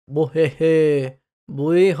Bohehe.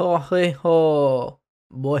 Boihoheho.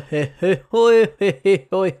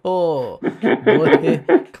 Bohehehoihoiho.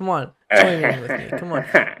 Bohe. Come on. Join in with me. Come on.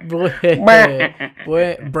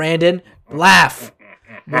 Bohehe. Brandon, laugh.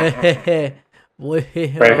 Bohehe.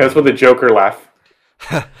 Bohehe. Right, that's with the Joker laugh.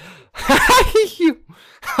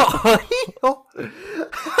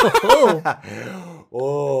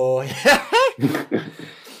 Oh, yeah.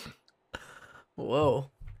 Whoa.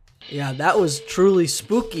 Yeah, that was truly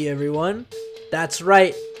spooky, everyone. That's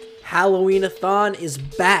right. Halloween-a-thon is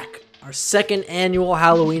back. Our second annual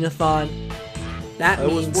Halloween-a-thon. That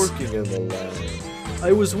means... I was working in the lab.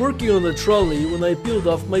 I was working on the trolley when I peeled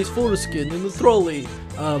off my foreskin in the trolley.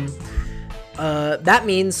 That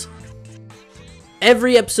means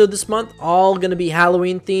every episode this month, all gonna be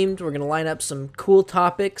Halloween themed. We're gonna line up some cool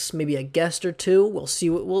topics, maybe a guest or two. We'll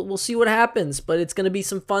see what happens, but it's gonna be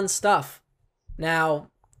some fun stuff. Now,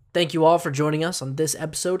 thank you all for joining us on this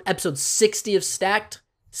episode 60 of Stacked,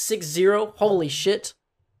 60. Holy shit,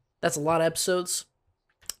 that's a lot of episodes.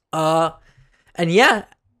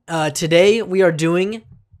 Today we are doing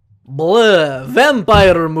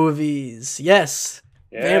vampire movies. Yes,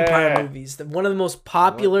 Yeah. vampire movies. One of the most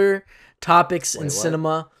popular topics in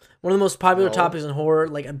cinema. One of the most popular topics in horror.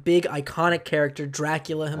 Like a big iconic character,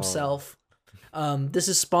 Dracula himself. This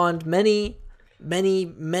has spawned many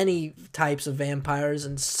types of vampires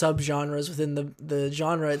and subgenres within the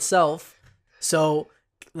genre itself. So,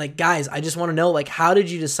 like, guys, I just want to know, like, how did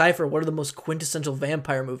you decipher what are the most quintessential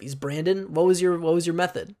vampire movies? Brandon, what was your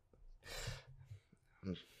method?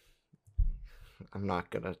 I'm not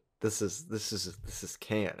gonna. This is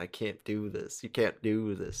I can't do this. You can't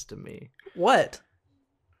do this to me. What?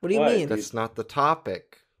 What do you mean? That's not the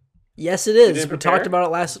topic. Yes, it is. We talked about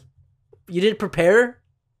it last. You didn't prepare?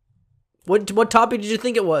 What topic did you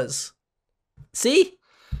think it was? See?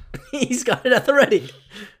 He's got it at the ready.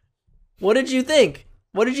 What did you think?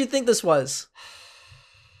 What did you think this was?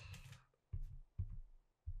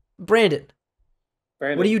 Brandon,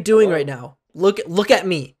 what are you doing right now? Look at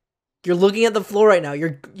me. You're looking at the floor right now.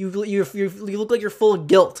 You look like you're full of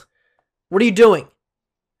guilt. What are you doing?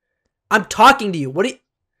 I'm talking to you.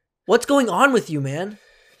 What's going on with you, man?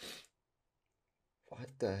 What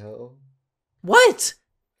the hell? What?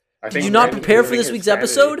 Did you not prepare for this week's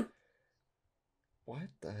episode? What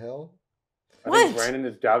the hell? I think Brandon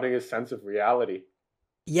is doubting his sense of reality.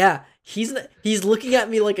 Yeah, he's looking at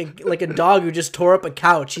me like a dog who just tore up a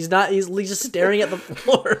couch. He's just staring at the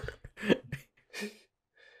floor.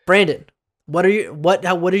 Brandon, what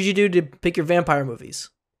did you do to pick your vampire movies?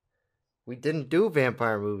 We didn't do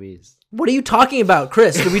vampire movies. What are you talking about,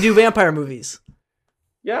 Chris? Did we do vampire movies?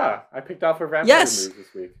 Yeah, I picked out for vampire movies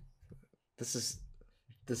this week. This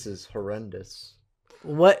is horrendous.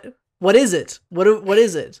 What is it? What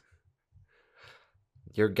is it?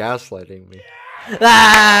 You're gaslighting me. And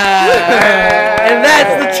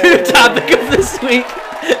that's the true topic of this week.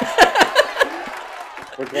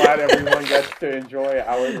 We're glad everyone gets to enjoy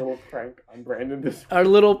our little prank on Brandon this week.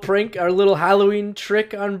 Our little Halloween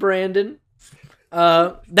trick on Brandon.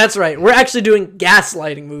 That's right. We're actually doing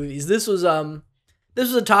gaslighting movies. This was a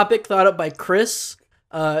topic thought up by Chris.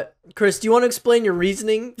 Chris, do you want to explain your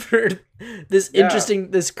reasoning for this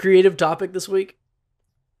this creative topic this week?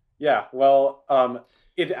 Yeah, well,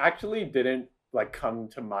 it actually didn't come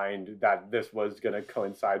to mind that this was going to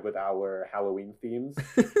coincide with our Halloween themes.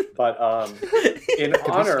 But in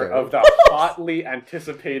honor of the hotly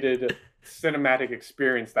anticipated cinematic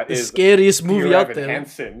experience that is scariest movie Dear out Evan there.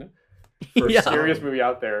 Hansen, scariest movie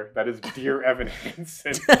out there, that is Dear Evan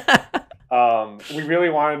Hansen. We really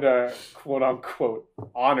wanted to, quote unquote,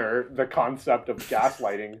 honor the concept of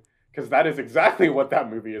gaslighting, because that is exactly what that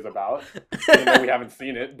movie is about. Even though we haven't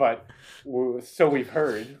seen it, but so we've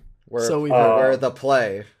heard. We're aware of the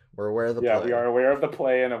play. We're aware of the play. Yeah, we are aware of the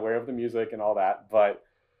play and aware of the music and all that. But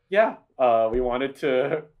yeah, we wanted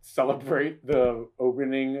to celebrate the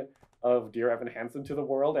opening of Dear Evan Hansen to the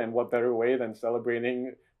world, and what better way than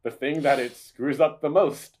celebrating the thing that it screws up the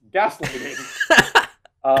most, gaslighting.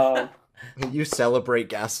 You celebrate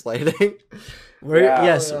gaslighting? We're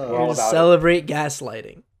gonna celebrate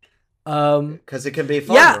gaslighting. Because it can be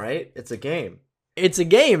fun, right? It's a game. It's a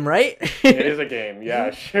game, right? It is a game,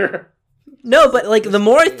 yeah, sure. No, but the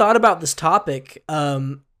more I thought about this topic,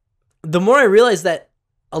 the more I realized that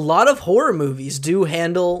a lot of horror movies do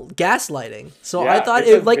handle gaslighting. So I thought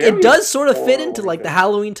it does sort of fit into the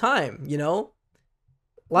Halloween time, you know?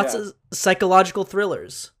 Lots of psychological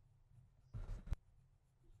thrillers.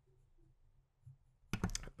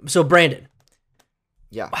 So Brandon,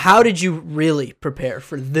 yeah, how did you really prepare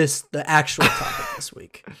for the actual topic this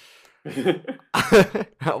week?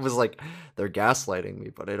 I was like, they're gaslighting me,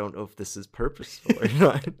 but I don't know if this is purposeful or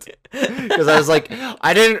not. Because I was like,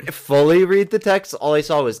 I didn't fully read the text. All I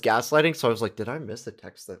saw was gaslighting. So I was like, did I miss the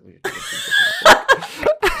text that we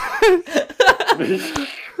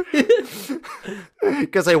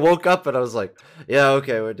because I woke up and I was like, yeah,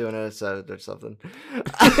 okay, we're doing an episode or something.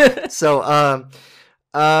 So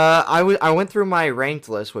I went through my ranked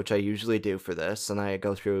list, which I usually do for this, and I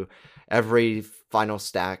go through every final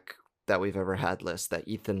stack that we've ever had list that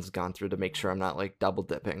Ethan's gone through to make sure I'm not like double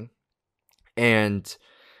dipping. And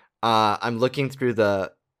I'm looking through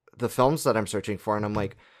the films that I'm searching for, and I'm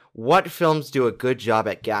like, what films do a good job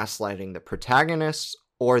at gaslighting the protagonist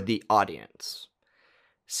or the audience?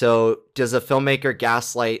 So does a filmmaker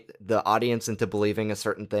gaslight the audience into believing a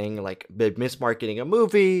certain thing, like mismarketing a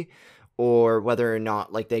movie, or whether or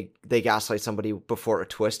not like they gaslight somebody before a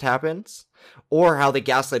twist happens, or how they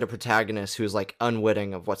gaslight a protagonist who's like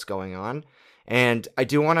unwitting of what's going on? And I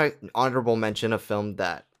do want to honorable mention a film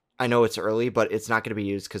that I know it's early, but it's not going to be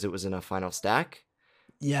used because it was in a final stack.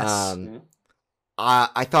 Yes.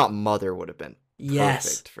 I thought Mother would have been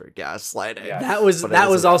yes perfect for gaslighting. Yes. That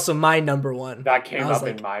was also my number one. That came up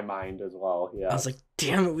in my mind as well. Yeah. I was like,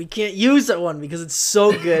 damn it, we can't use that one because it's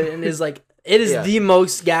so good and is like it is the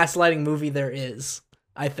most gaslighting movie there is,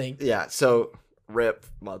 I think. Yeah, so rip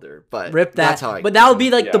Mother, but rip that. That's how but that would be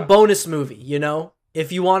like the bonus movie, you know?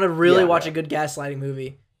 If you want to really watch a good gaslighting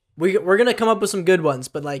movie. We're going to come up with some good ones,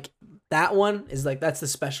 but like that one is like that's the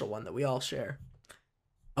special one that we all share.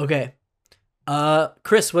 Okay.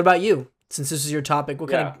 Chris, what about you? Since this is your topic, what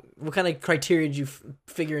kind of criteria did you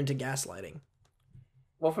figure into gaslighting?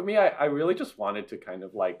 Well, for me, I really just wanted to kind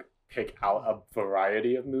of like pick out a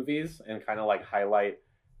variety of movies and kind of like highlight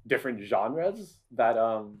different genres that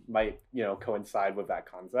might, you know, coincide with that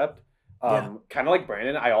concept. Kind of like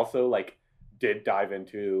Brandon, I also like did dive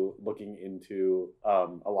into looking into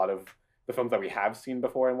a lot of the films that we have seen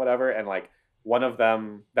before and whatever, and like one of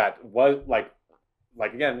them that was like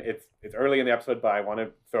again, it's early in the episode, but I want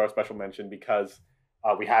to throw a special mention because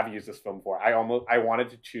we have used this film before. I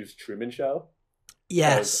wanted to choose Truman Show.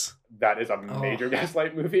 Yes, that is a major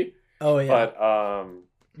gaslight movie. Oh yeah,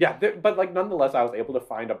 but but like nonetheless, I was able to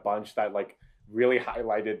find a bunch that like really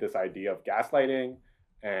highlighted this idea of gaslighting,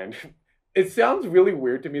 and it sounds really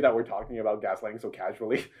weird to me that we're talking about gaslighting so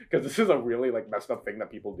casually because this is a really like messed up thing that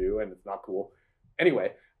people do, and it's not cool.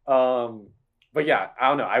 Anyway, but yeah, I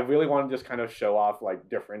don't know. I really want to just kind of show off like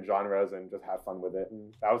different genres and just have fun with it.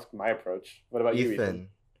 And that was my approach. What about you, Ethan?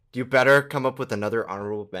 You better come up with another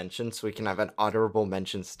honorable mention so we can have an honorable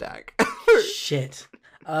mention stack. Shit.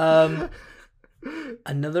 Another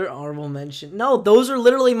honorable mention. No, those are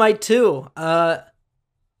literally my two.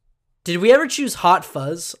 Did we ever choose Hot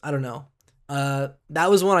Fuzz? I don't know. That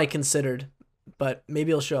was one I considered, but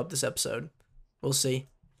maybe it'll show up this episode. We'll see.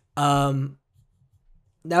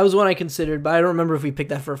 That was one I considered, but I don't remember if we picked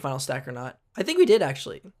that for a final stack or not. I think we did,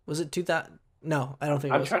 actually. Was it 2000? No, I don't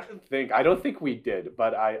think it was. I'm trying to think. I don't think we did,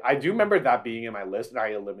 but I do remember that being in my list, and I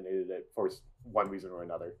eliminated it for one reason or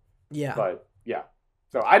another. Yeah. But, yeah.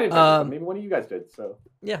 So I didn't pick it, maybe one of you guys did, so.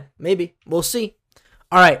 Yeah, maybe. We'll see.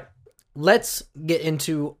 All right. Let's get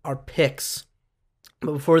into our picks.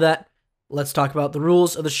 But before that, let's talk about the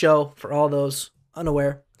rules of the show for all those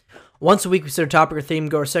unaware. Once a week, we set a topic or theme,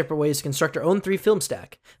 go our separate ways to construct our own 3-film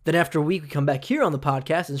stack. Then after a week, we come back here on the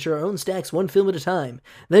podcast and share our own stacks 1 film at a time.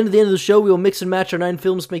 Then at the end of the show, we will mix and match our 9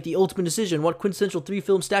 films to make the ultimate decision what quintessential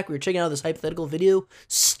 3-film stack we are checking out this hypothetical video.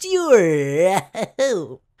 Stewart!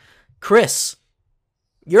 Chris,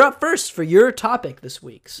 you're up first for your topic this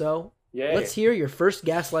week. So let's hear your first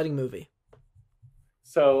gaslighting movie.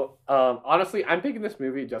 So, honestly, I'm picking this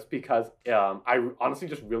movie just because I honestly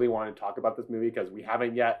just really want to talk about this movie because we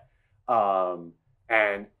haven't yet.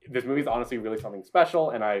 And this movie is honestly really something special,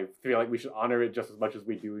 and I feel like we should honor it just as much as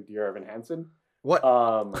we do Dear Evan Hansen. What?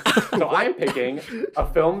 So I'm picking a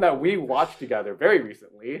film that we watched together very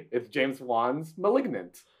recently. It's James Wan's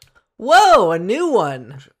 *Malignant*. Whoa, a new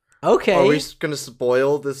one. Okay. Are we gonna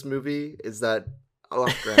spoil this movie? Is that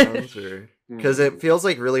off grounds, or because it feels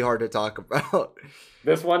like really hard to talk about?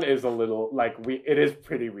 This one is a little like it is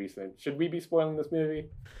pretty recent. Should we be spoiling this movie?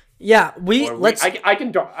 Yeah, let's. I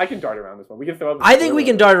can dart around this one. We can throw. I think we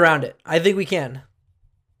can dart around it. I think we can.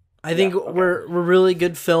 I think we're really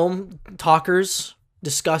good film talkers,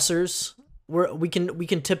 discussers. We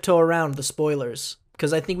can tiptoe around the spoilers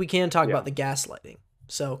because I think we can talk about the gaslighting.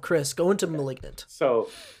 So, Chris, go into *Malignant*. So,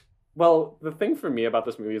 well, the thing for me about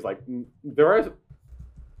this movie is like there are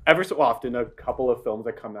ever so often a couple of films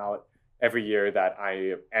that come out every year that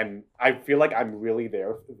I feel like I'm really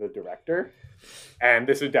there for the director, and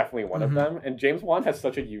this is definitely one of them. And James Wan has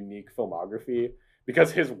such a unique filmography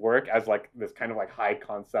because his work as like this kind of like high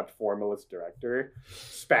concept formalist director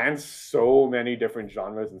spans so many different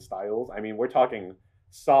genres and styles. I mean, we're talking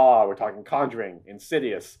Saw, we're talking Conjuring,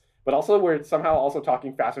 Insidious, but also we're somehow also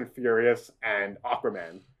talking Fast and Furious and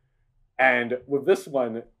Aquaman. And with this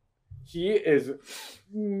one, he is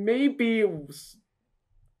maybe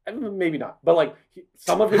not, but like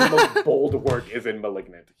some of his most bold work is in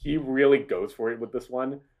 *Malignant*. He really goes for it with this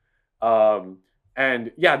one.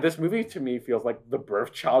 And yeah, this movie to me feels like the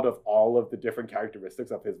birth child of all of the different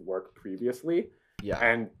characteristics of his work previously. Yeah.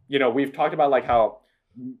 And you know, we've talked about like how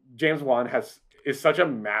James Wan is such a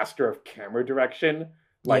master of camera direction.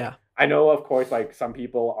 Like, yeah. I know, of course, like some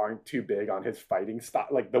people aren't too big on his fighting style,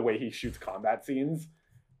 like the way he shoots combat scenes.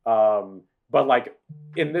 But like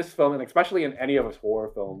in this film, and especially in any of his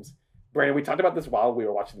horror films, Brandon, we talked about this while we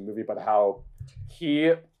were watching the movie, but how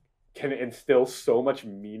he can instill so much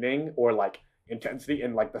meaning or like intensity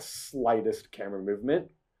in like the slightest camera movement.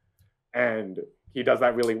 And he does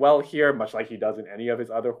that really well here, much like he does in any of his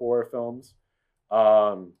other horror films.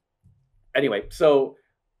 Anyway, so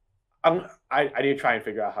I need to try and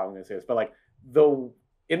figure out how I'm going to say this, but like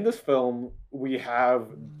in this film, we have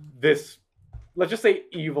this, let's just say,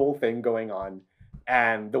 evil thing going on,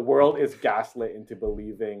 and the world is gaslit into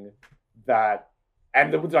believing that,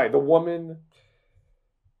 and the woman,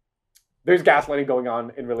 there's gaslighting going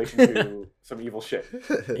on in relation to some evil shit.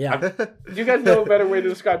 Yeah. Do you guys know a better way to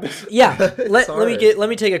describe this? Yeah. Let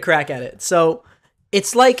me take a crack at it. So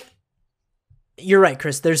it's like, you're right,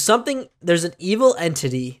 Chris. There's an evil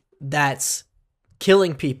entity that's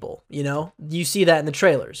killing people, you know? You see that in the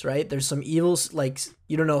trailers, right? There's some evils, like,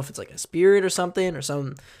 you don't know if it's like a spirit or something,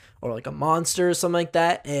 or like a monster or something like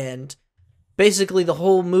that. And basically the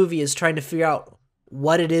whole movie is trying to figure out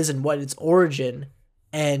what it is and what its origin.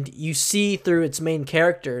 And you see through its main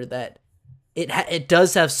character that it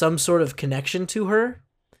does have some sort of connection to her.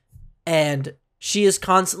 And she is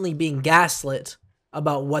constantly being gaslit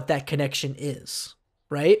about what that connection is,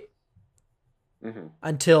 right? Mm-hmm.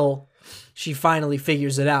 Until she finally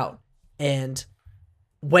figures it out. And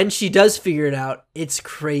when she does figure it out, it's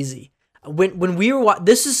crazy. When we were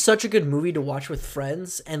this is such a good movie to watch with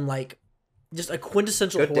friends, and like just a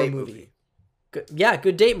quintessential horror movie.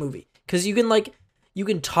 Good date movie, because you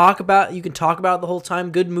can talk about it the whole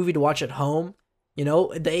time. Good movie to watch at home. You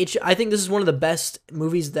know, I think this is one of the best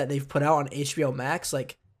movies that they've put out on HBO Max.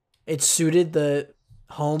 Like, it suited the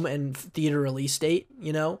home and theater release date,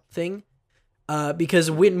 you know, thing.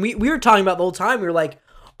 Because when we were talking about the whole time, we were like,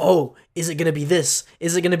 oh, is it going to be this?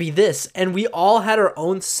 Is it going to be this? And we all had our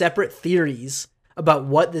own separate theories about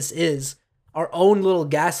what this is, our own little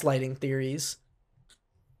gaslighting theories.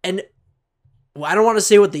 And I don't want to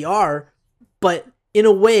say what they are, but in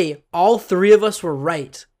a way, all three of us were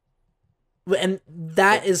right. And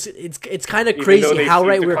that is, it's kind of crazy how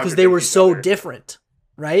right we were, because they were so different,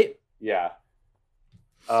 right? Yeah.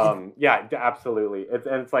 Yeah, absolutely.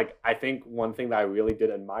 It's like, I think one thing that I really did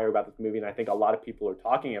admire about this movie, and I think a lot of people are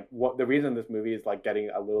talking, the reason this movie is like getting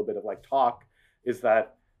a little bit of like talk, is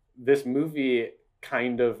that this movie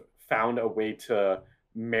kind of found a way to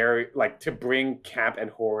to bring camp and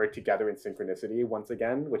horror together in synchronicity once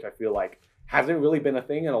again, which I feel like hasn't really been a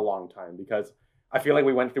thing in a long time, because I feel like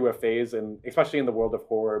we went through a phase, and especially in the world of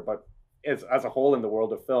horror, but as a whole in the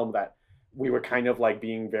world of film, that we were kind of like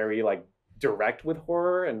being very like direct with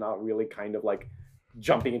horror and not really kind of like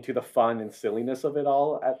jumping into the fun and silliness of it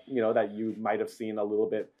all, that you might have seen a little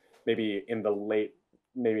bit maybe in the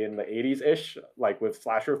 80s-ish, like with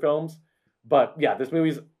slasher films. But yeah, this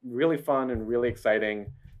movie's really fun and really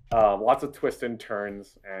exciting. Lots of twists and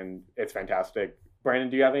turns, and it's fantastic. Brandon,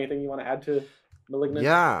 do you have anything you want to add to *Malignant*?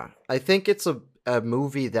 Yeah, I think it's a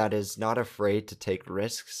movie that is not afraid to take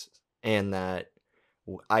risks, and that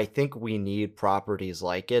I think we need properties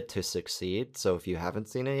like it to succeed. So if you haven't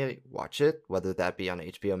seen it, watch it, whether that be on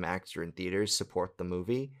HBO Max or in theaters. Support the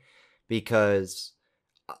movie, because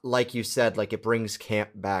like you said, like, it brings camp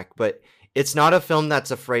back, but it's not a film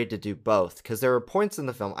that's afraid to do both, because there are points in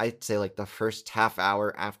the film, I'd say like the first half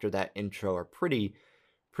hour after that intro are pretty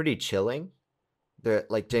chilling.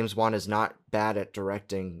 Like, James Wan is not bad at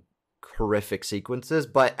directing horrific sequences,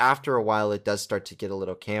 but after a while it does start to get a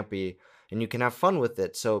little campy, and you can have fun with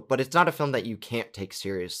it. So, but it's not a film that you can't take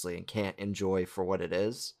seriously and can't enjoy for what it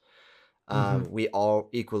is. We all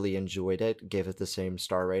equally enjoyed it, gave it the same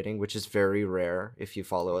star rating, which is very rare if you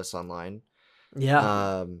follow us online.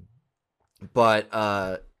 Yeah.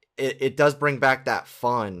 But it does bring back that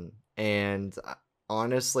fun, and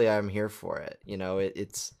honestly, I'm here for it. You know,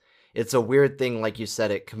 it's a weird thing, like you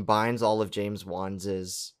said, it combines all of James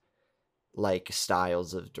Wan's like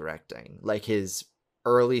styles of directing. Like his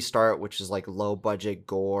early start, which is like low budget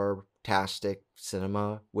gore tastic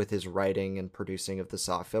cinema, with his writing and producing of the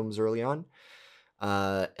Saw films early on.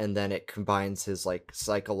 And then it combines his like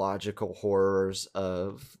psychological horrors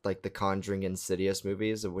of like the Conjuring, Insidious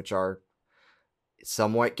movies, which are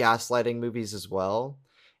somewhat gaslighting movies as well.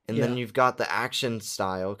 And then you've got the action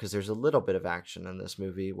style, because there's a little bit of action in this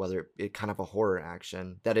movie, whether it kind of a horror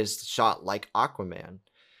action that is shot like Aquaman.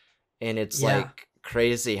 And it's like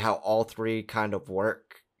crazy how all three kind of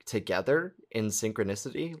work together in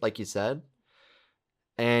synchronicity, like you said.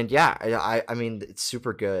 And yeah, I mean, it's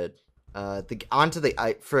super good.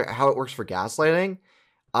 For how it works for gaslighting,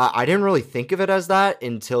 I didn't really think of it as that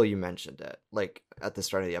until you mentioned it, like at the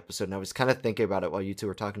start of the episode, and I was kind of thinking about it while you two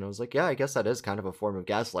were talking. I was like, yeah, I guess that is kind of a form of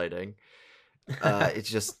gaslighting.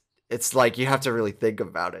 It's like you have to really think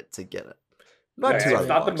about it to get it. It's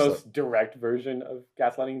not the most direct version of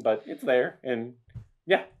gaslighting, but it's there, and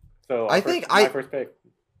yeah. So I think my first pick.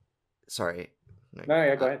 Sorry.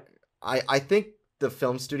 No, go ahead. I think the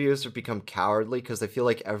film studios have become cowardly because I feel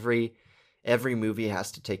like every movie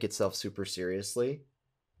has to take itself super seriously,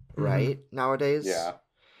 right? Nowadays. Yeah.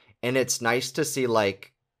 And it's nice to see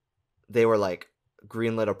like they were like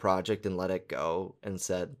greenlit a project and let it go and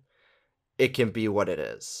said it can be what it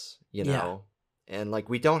is, you know? And like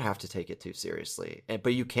we don't have to take it too seriously.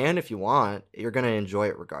 But you can if you want. You're going to enjoy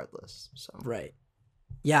it regardless. So Right.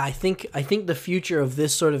 Yeah, I think the future of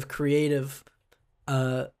this sort of creative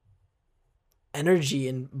energy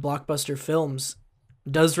in blockbuster films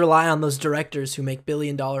does rely on those directors who make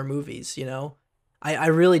billion-dollar movies, you know? I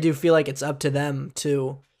really do feel like it's up to them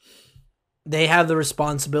to... They have the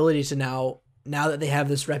responsibility to now that they have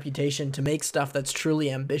this reputation, to make stuff that's truly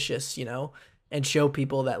ambitious, you know? And show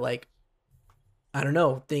people that, like, I don't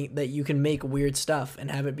know, think that you can make weird stuff and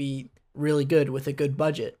have it be really good with a good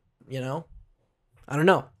budget, you know? I don't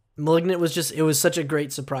know. Malignant was it was such a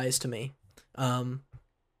great surprise to me.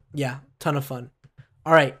 Yeah, ton of fun.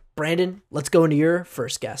 All right, Brandon, let's go into your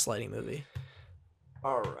first gaslighting movie.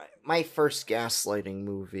 All right. My first gaslighting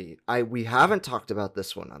movie. We haven't talked about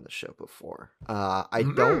this one on the show before. I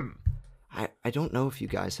don't know if you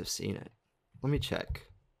guys have seen it. Let me check.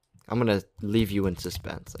 I'm going to leave you in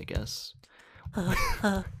suspense, I guess.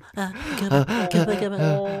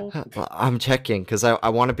 I'm checking because I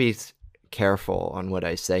want to be careful on what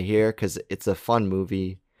I say here, because it's a fun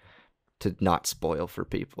movie to not spoil for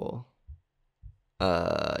people.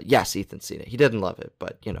 Yes, Ethan's seen it. He didn't love it,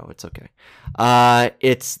 but you know, it's okay.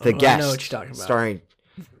 It's The Guest. I know what you're talking about.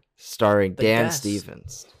 Starring Dan Guest.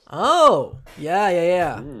 Stevens. Oh,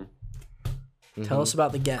 yeah. Tell us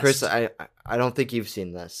about The Guest. Chris, I don't think you've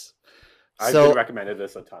seen this. I've been recommended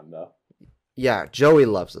this a ton, though. Yeah, Joey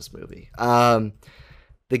loves this movie.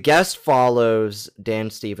 The Guest follows Dan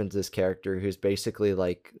Stevens' character, who's basically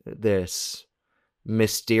like this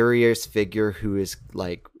mysterious figure who is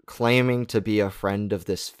like claiming to be a friend of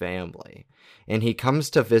this family. And he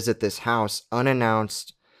comes to visit this house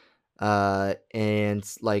unannounced,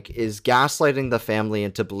 and like is gaslighting the family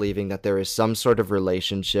into believing that there is some sort of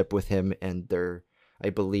relationship with him and their, I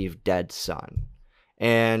believe, dead son.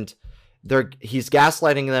 And he's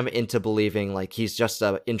gaslighting them into believing like he's just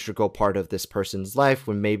an integral part of this person's life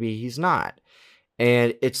when maybe he's not.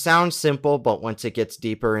 And it sounds simple, but once it gets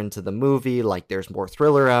deeper into the movie, like there's more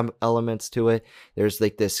thriller elements to it. There's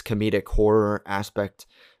like this comedic horror aspect.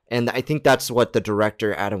 And I think that's what the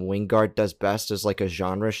director Adam Wingard does best, as like a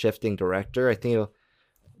genre shifting director. I think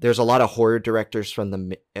there's a lot of horror directors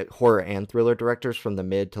horror and thriller directors from the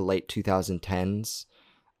mid to late 2010s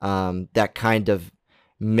that kind of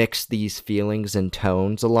mix these feelings and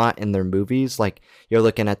tones a lot in their movies. Like you're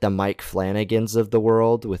looking at the Mike Flanagans of the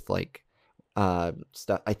world with like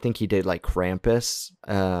stuff. I think he did like Krampus,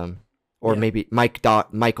 maybe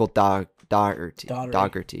Michael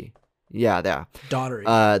Dougherty. Yeah. Daugherty.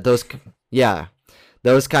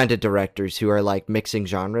 Those kind of directors who are like mixing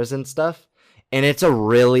genres and stuff. And it's a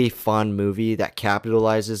really fun movie that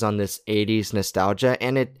capitalizes on this 80s nostalgia,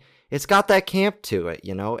 and it's got that camp to it,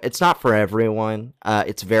 you know? It's not for everyone.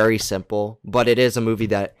 It's very simple, but it is a movie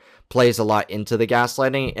that plays a lot into the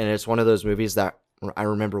gaslighting, and it's one of those movies that I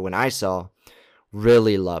remember when I saw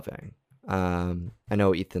really loving. I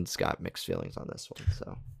know Ethan's got mixed feelings on this one,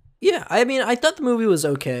 so. Yeah, I mean, I thought the movie was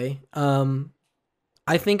okay.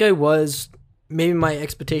 I think maybe my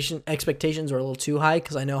expectations were a little too high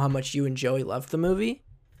because I know how much you and Joey loved the movie.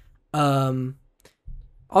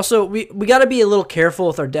 Also, we got to be a little careful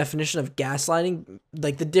with our definition of gaslighting,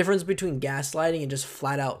 like the difference between gaslighting and just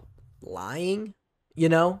flat out lying, you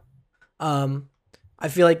know? I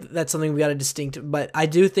feel like that's something we got to distinct, but I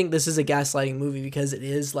do think this is a gaslighting movie because it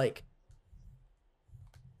is like,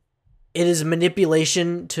 it is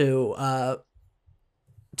manipulation to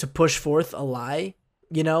push forth a lie,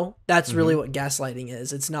 you know? That's really what gaslighting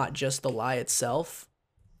is. It's not just the lie itself.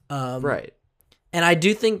 Right. And I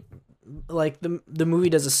do think like the movie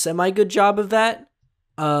does a semi good job of that.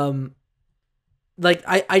 Like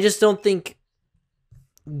I just don't think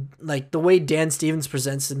like the way Dan Stevens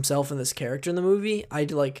presents himself in this character in the movie, I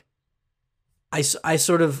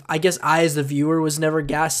sort of, I guess I as the viewer was never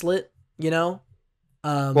gaslit, you know?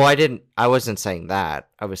 Well, I wasn't saying that.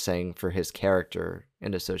 I was saying for his character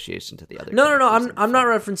in association to the other. No. I'm not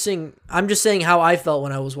referencing. I'm just saying how I felt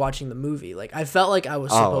when I was watching the movie. Like I felt like I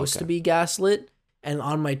was supposed to be gaslit and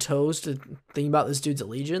on my toes to think about this dude's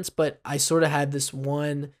allegiance, but I sort of had this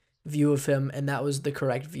one view of him, and that was the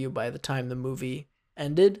correct view by the time the movie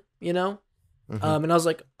ended. You know, and I was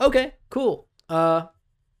like, okay, cool.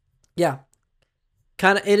 Yeah,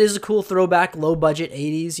 kind of. It is a cool throwback, low budget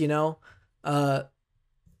 '80s. You know,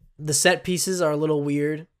 the set pieces are a little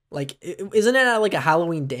weird. Like, isn't it like a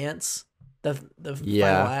Halloween dance? The final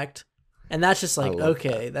act, and that's just like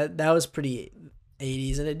okay, that was pretty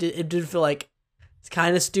 80s, and it did feel like it's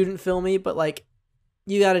kind of student filmy, but like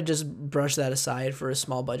you got to just brush that aside for a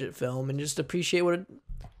small budget film and just appreciate what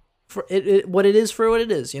it is for what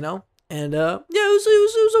it is, you know. And yeah,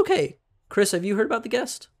 it was okay. Chris, have you heard about The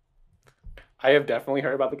Guest? I have definitely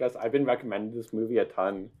heard about The Guest. I've been recommended this movie a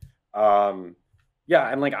ton. Yeah,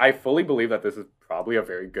 and like I fully believe that this is probably a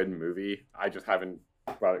very good movie. I just haven't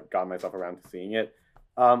gotten myself around to seeing it.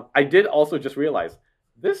 I did also just realize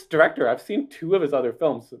this director, I've seen 2 of his other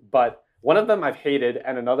films, but one of them I've hated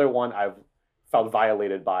and another one I've felt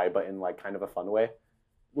violated by, but in like kind of a fun way.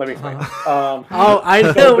 Let me explain.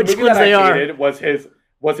 I know which ones they are. Hated was his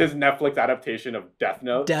Netflix adaptation of Death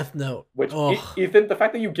Note. Death Note. Which, Ethan, the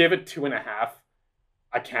fact that you give it 2.5,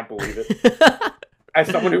 I can't believe it. As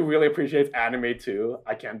someone who really appreciates anime too,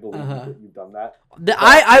 I can't believe that you've done that.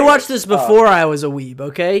 I watched this before I was a weeb,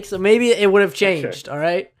 okay? So maybe it would have changed, all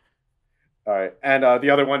right? All right. And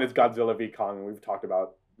the other one is Godzilla v. Kong. We've talked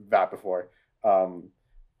about that before.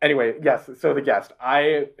 Anyway, yes, so The Guest.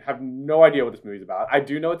 I have no idea what this movie's about. I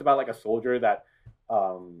do know it's about like a soldier that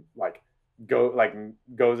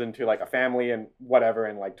goes into like a family and whatever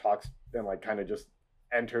and like talks and like kind of just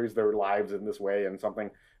enters their lives in this way and something.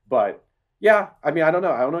 But yeah, I mean, I don't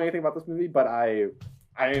know. I don't know anything about this movie, but I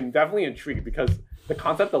am definitely intrigued because the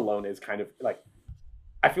concept alone is kind of like,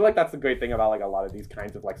 I feel like that's the great thing about like a lot of these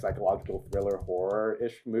kinds of like psychological thriller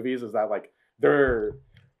horror-ish movies is that like their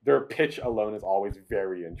pitch alone is always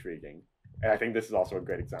very intriguing. And I think this is also a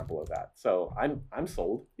great example of that. So I'm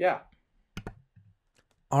sold. Yeah.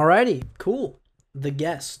 Alrighty, cool. The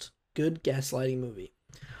Guest. Good gaslighting movie.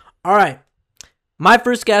 All right. My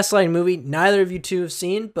first gaslighting movie, neither of you two have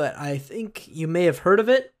seen, but I think you may have heard of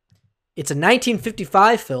it. It's a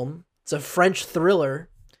 1955 film. It's a French thriller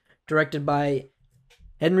directed by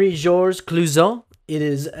Henri-Georges Clouzot. It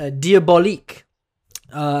is Diabolique.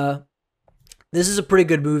 This is a pretty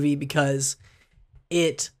good movie because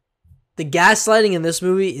the gaslighting in this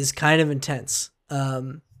movie is kind of intense.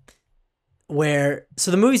 So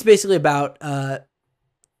the movie's basically about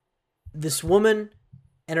this woman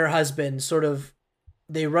and her husband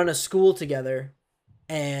they run a school together,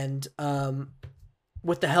 and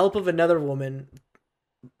with the help of another woman,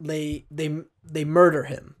 they murder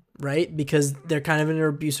him, right? Because they're kind of in an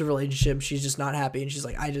abusive relationship. She's just not happy, and she's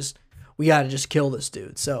like, we gotta just kill this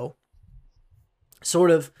dude. So,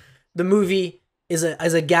 sort of, the movie is a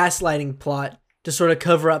gaslighting plot to sort of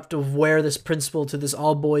cover up to where this principal to this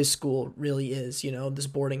all boys school really is, you know, this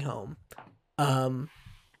boarding home.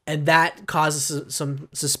 And that causes some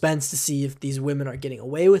suspense to see if these women are getting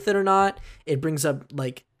away with it or not. It brings up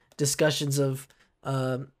like discussions of,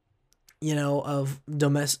 of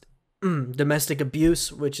domestic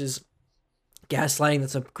abuse, which is gaslighting.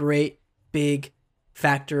 That's a great big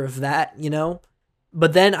factor of that, you know.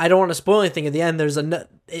 But then I don't want to spoil anything. At the end, the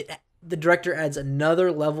director adds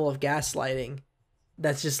another level of gaslighting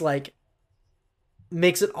that's just like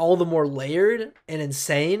makes it all the more layered and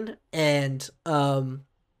insane, and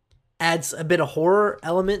adds a bit of horror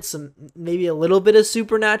element, some maybe a little bit of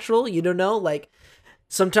supernatural. You don't know, like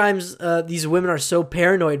sometimes these women are so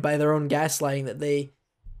paranoid by their own gaslighting that they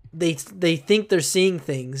think they're seeing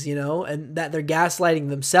things, you know, and that they're gaslighting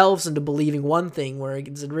themselves into believing one thing where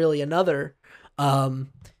it's really another. And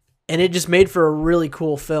it just made for a really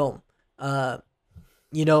cool film. The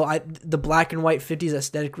black and white 50s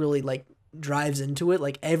aesthetic really like drives into it.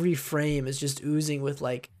 Like every frame is just oozing with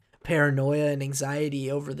like paranoia and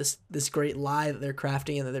anxiety over this great lie that they're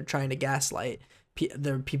crafting and that they're trying to gaslight.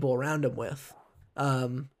 the people around him with.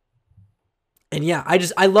 And yeah,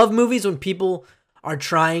 I love movies when people are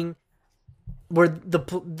trying, where the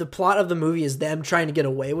plot of the movie is them trying to get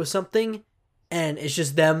away with something, and it's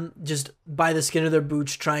just them just by the skin of their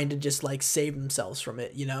boots trying to just like save themselves from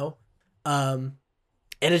it, you know? And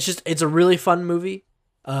it's a really fun movie.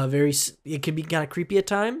 It can be kind of creepy at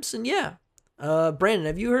times, and yeah. Brandon,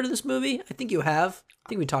 have you heard of this movie? I think you have. I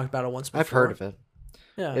think we talked about it once before. I've heard of it.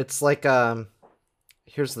 Yeah. It's like,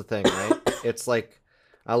 here's the thing, right? It's like,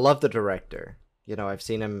 I love the director. You know, I've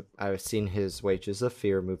seen his Wages of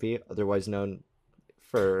Fear movie, otherwise known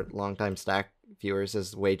for longtime Stack viewers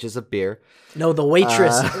as Wages of Beer. No, The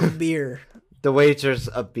Waitress of Beer. The Waitress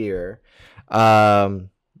of Beer. Slap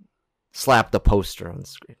the poster on the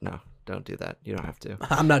screen. No, don't do that. You don't have to.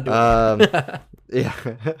 I'm not doing it.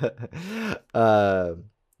 Yeah.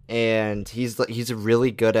 And he's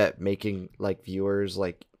really good at making like viewers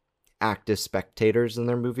like act as spectators in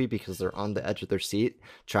their movie because they're on the edge of their seat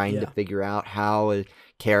trying to figure out how a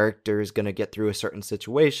character is going to get through a certain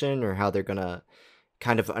situation or how they're going to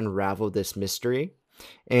kind of unravel this mystery.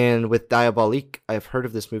 And with Diabolique, I've heard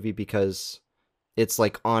of this movie because it's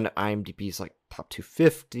like on IMDb's like top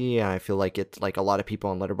 250, and I feel like it's like a lot of people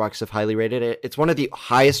on Letterboxd have highly rated it. It's one of the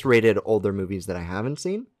highest rated older movies that I haven't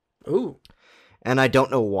seen. Ooh. And I don't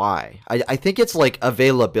know why. I think it's like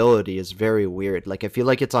availability is very weird. Like I feel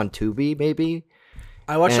like it's on Tubi maybe.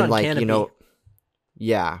 I watched it on like, Canopy. you know,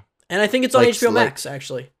 yeah. And I think it's on HBO Max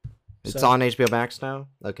actually. It's on HBO Max now?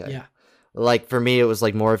 Okay. Yeah. Like for me it was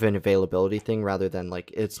like more of an availability thing rather than like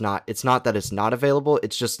it's not that it's not available,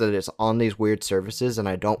 it's just that it's on these weird services and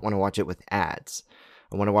I don't want to watch it with ads.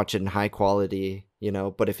 I want to watch it in high quality, you know,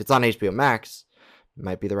 but if it's on HBO Max, it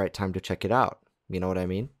might be the right time to check it out. You know what I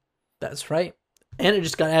mean? That's right. And it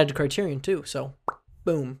just got added to Criterion too, so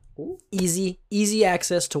boom. Easy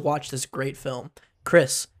access to watch this great film.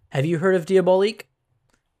 Chris, have you heard of Diabolique?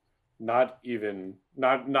 Not even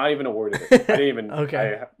a word of it. I didn't even.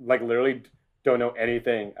 Okay. I like literally don't know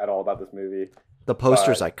anything at all about this movie. The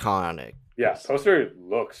poster's iconic. Yeah, poster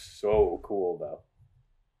looks so cool though.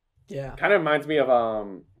 Yeah. Kind of reminds me of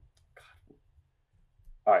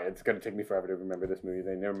All right, it's gonna take me forever to remember this movie.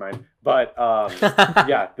 Then never mind. But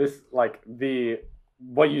yeah, this like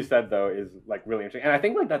what you said though is like really interesting, and I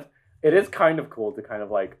think like it is kind of cool to kind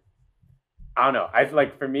of like I don't know. I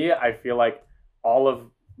like for me, I feel like all of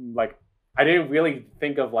like I didn't really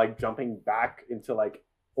think of like jumping back into like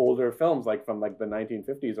older films like from like the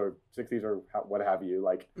 1950s or 60s or what have you.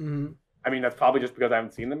 Like, I mean that's probably just because I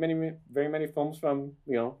haven't seen very many films from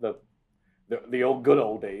the old good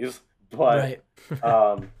old days. But right.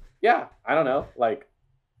 yeah, I don't know. Like,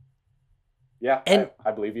 yeah, and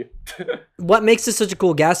I believe you. What makes this such a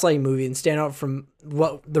cool gaslighting movie and stand out from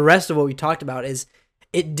what the rest of what we talked about is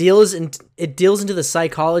it deals into the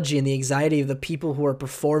psychology and the anxiety of the people who are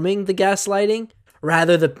performing the gaslighting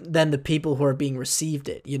rather than the people who are being received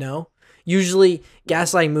it, you know? Usually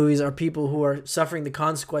gaslighting movies are people who are suffering the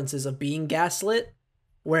consequences of being gaslit,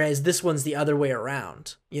 whereas this one's the other way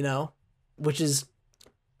around, you know? Which is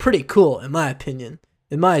pretty cool in my opinion.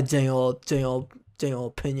 In my dang old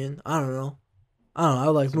opinion. I don't know. I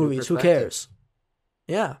like movies. Who cares?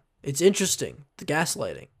 Yeah, it's interesting. The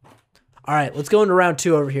gaslighting. All right, let's go into round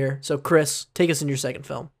 2 over here. So, Chris, take us in your second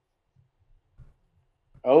film.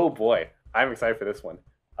 Oh boy, I'm excited for this one.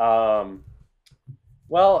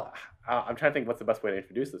 Well, I'm trying to think what's the best way to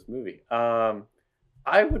introduce this movie.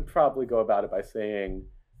 I would probably go about it by saying,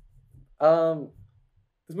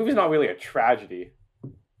 this movie's not really a tragedy.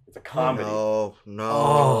 It's a comedy. Oh,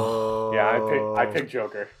 no. Yeah, I picked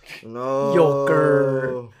Joker.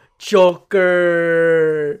 No.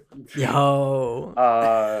 Joker. Yo.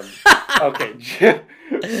 Okay.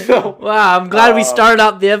 So, wow, I'm glad we started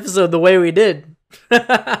out the episode the way we did.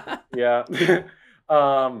 Yeah.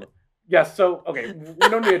 Yeah, so, okay, we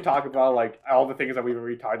don't need to talk about, like, all the things that we've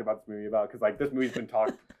already talked about this movie about, because, like, this movie's been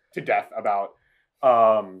talked to death about.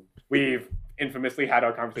 We've infamously had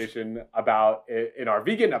our conversation about it in our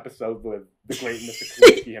vegan episode with the great Mr.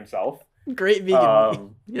 Kowalski himself. Great vegan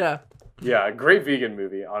movie. Yeah. Yeah, great vegan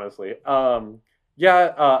movie, honestly. I'll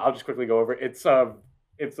just quickly go over it. It's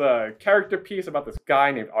a character piece about this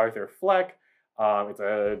guy named Arthur Fleck.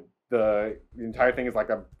 The entire thing is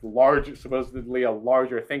like supposedly a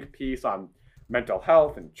larger think piece on mental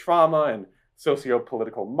health and trauma and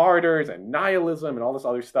socio-political martyrs and nihilism and all this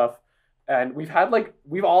other stuff. And I feel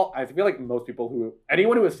like most people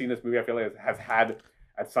anyone who has seen this movie, I feel like has had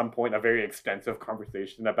at some point a very extensive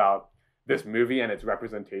conversation about this movie and its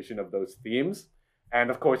representation of those themes. And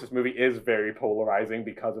of course, this movie is very polarizing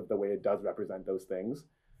because of the way it does represent those things.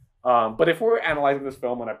 But if we're analyzing this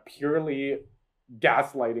film on a purely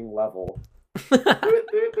gaslighting level.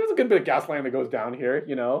 There's a good bit of gaslighting that goes down here,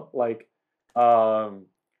 you know, like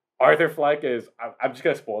Arthur Fleck is. I'm just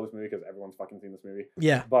gonna spoil this movie because everyone's fucking seen this movie.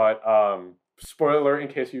 Yeah. But spoiler alert in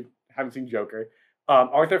case you haven't seen Joker.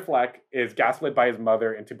 Arthur Fleck is gaslit by his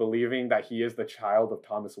mother into believing that he is the child of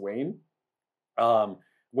Thomas Wayne,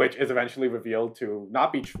 which is eventually revealed to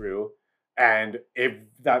not be true, and it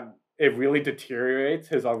really deteriorates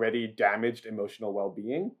his already damaged emotional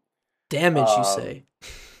well-being. Damage, you say?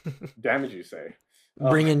 Damage, you say?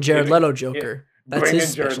 Bring in Jared Leto Joker. That's bring his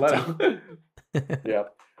in Jared specialty. Leto. Yeah.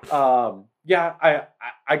 I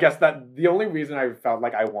guess that the only reason I felt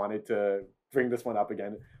like I wanted to bring this one up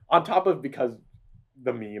again, on top of because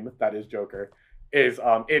the meme that is Joker, is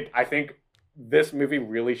I think this movie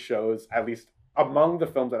really shows, at least among the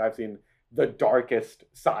films that I've seen, the darkest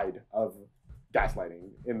side of gaslighting,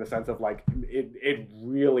 in the sense of like it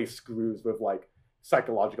really screws with like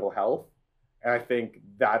psychological health, and I think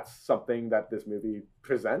that's something that this movie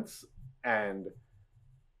presents. And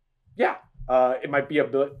yeah, it might be a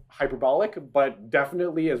bit hyperbolic, but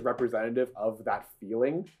definitely is representative of that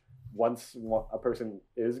feeling once a person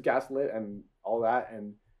is gaslit and all that.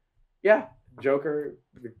 And yeah, Joker,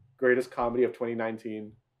 the greatest comedy of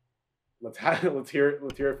 2019. Let's hear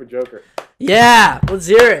it for Joker. Yeah, let's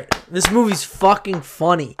hear it. This movie's fucking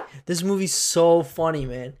funny. This movie's so funny,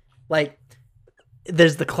 man. Like,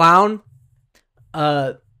 there's the clown.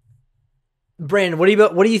 Brandon, what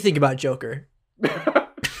do you think about Joker?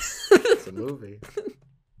 It's a movie.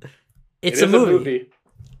 It's a movie.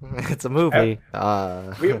 It's a movie.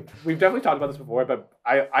 We've definitely talked about this before, but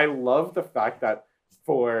I love the fact that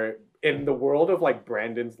in the world of like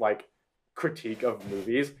Brandon's like critique of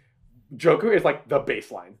movies, Joker is like the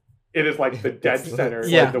baseline. It is like the dead center.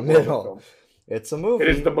 Yeah, like the world of film. It's a movie. It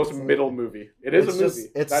is the most middle movie. It is a movie.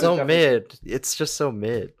 It's so mid. It's just so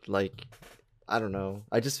mid. Like, I don't know.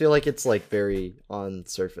 I just feel like it's like very on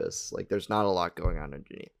surface. Like there's not a lot going on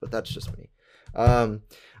underneath. But that's just me.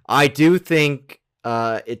 I do think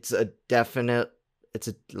it's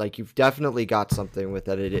like you've definitely got something with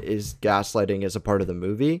that. It is gaslighting as a part of the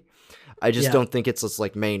movie. I just don't think it's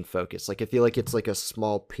like main focus. Like I feel like it's like a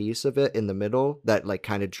small piece of it in the middle that like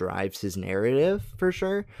kind of drives his narrative for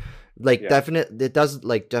sure. Like it does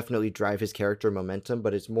like definitely drive his character momentum,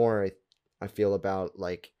 but it's more I feel about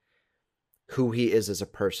like who he is as a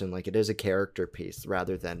person. Like it is a character piece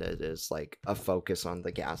rather than it is like a focus on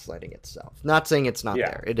the gaslighting itself. Not saying it's not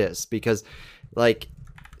there. It is, because like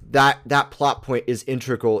that plot point is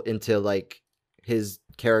integral into like his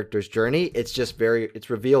character's journey. It's just it's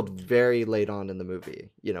revealed very late on in the movie.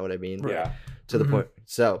 You know what I mean? Yeah. To the point.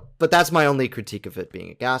 So, but that's my only critique of it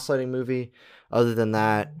being a gaslighting movie. Other than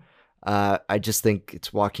that, I just think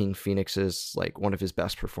it's Joaquin Phoenix's like one of his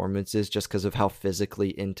best performances, just because of how physically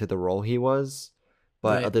into the role he was.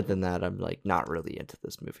 But other than that, I'm like not really into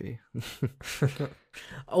this movie.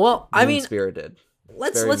 Well, I mean, spirited.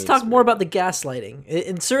 Let's talk more about the gaslighting.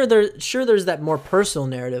 And there's that more personal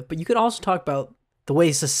narrative, but you could also talk about the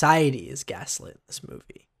way society is gaslit in this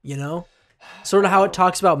movie. You know, sort of how it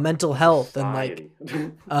talks about mental health and like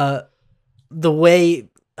the way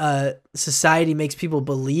society makes people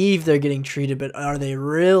believe they're getting treated, but are they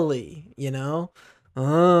really? You know,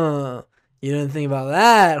 you didn't think about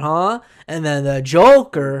that, huh? And then the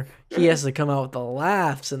Joker, he has to come out with the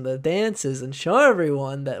laughs and the dances and show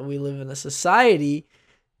everyone that we live in a society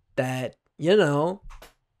that, you know,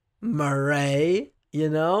 Murray, you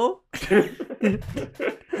know? I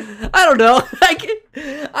don't know. I can't.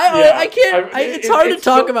 It's hard to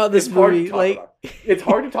talk about this movie. It's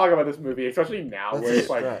hard to talk about this movie, especially now, where it's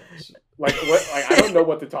like I don't know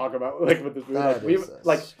what to talk about. Like with this movie,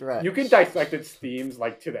 you can dissect its themes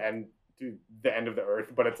like to the end of the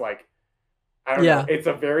earth, but it's like I don't know. It's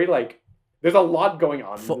a very like there's a lot going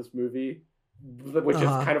on in this movie, which is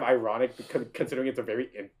kind of ironic because considering it's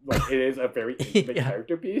it is a very intimate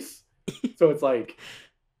character piece. So it's like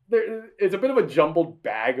it's a bit of a jumbled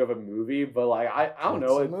bag of a movie, but like I don't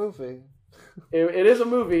know. It's a movie. It is a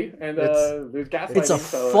movie, and there's gaslighting. It's a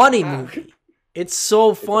funny movie. It's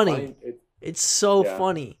so funny. It's so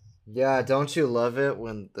funny. Yeah, don't you love it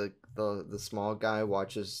when the small guy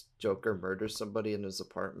watches Joker murder somebody in his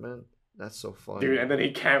apartment? That's so funny, dude. And then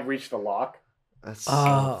he can't reach the lock. That's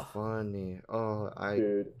so funny.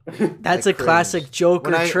 That's a classic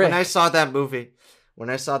Joker trick. When I saw that movie,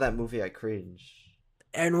 I cringed.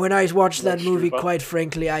 And when I watched that movie, quite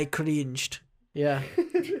frankly, I cringed. Yeah.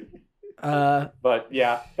 But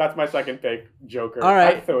yeah, that's my second pick, Joker. All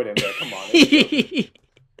right. I'd throw it in there. Come on.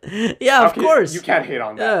 Yeah, of course. You can't hate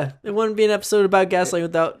on that. Yeah, it wouldn't be an episode about gaslighting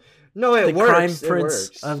without the crime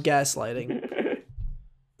prince of gaslighting.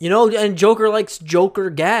 You know, and Joker likes Joker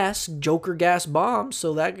gas bombs.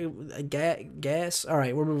 So that gas. All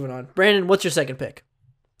right, we're moving on. Brandon, what's your second pick?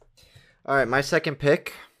 All right, my second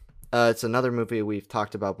pick. It's another movie we've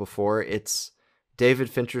talked about before. It's David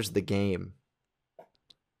Fincher's The Game.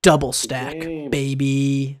 Double stack,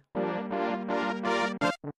 baby.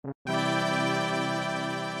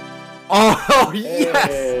 Oh,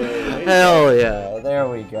 yes! Hell yeah. There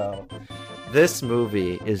we go. This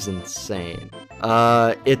movie is insane.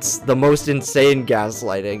 It's the most insane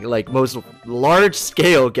gaslighting, like most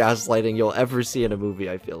large-scale gaslighting you'll ever see in a movie,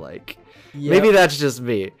 I feel like. Yep. Maybe that's just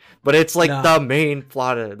me, but it's like the main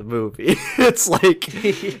plot of the movie. It's like,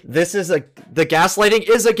 the gaslighting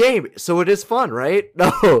is a game, so it is fun, right?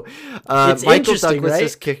 No. It's Michael interesting,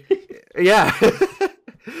 Douglas's right? Yeah.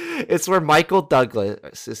 It's where Michael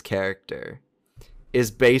Douglas's character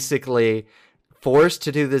is basically forced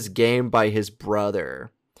to do this game by his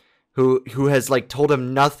brother, who has like told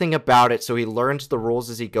him nothing about it, so he learns the rules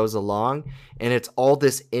as he goes along, and it's all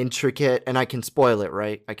this intricate, and I can spoil it,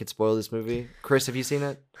 right? I can spoil this movie. Chris, have you seen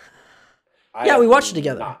it? Yeah, we watched it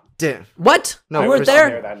together. Damn. What? No, we weren't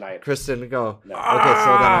there that night. Kristen, go. No. Okay,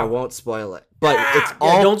 so then I won't spoil it. But it's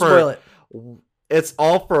all don't spoil it. It's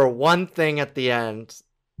all for one thing at the end,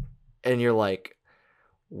 and you're like,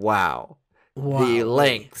 wow. The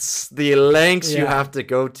lengths you have to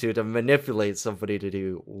go to manipulate somebody to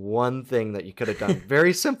do one thing that you could have done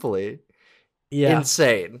very simply. Yeah.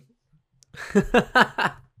 Insane.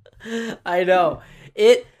 I know.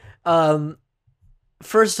 It,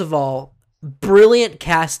 first of all, brilliant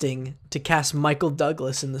casting to cast Michael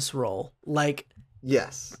Douglas in this role. Like,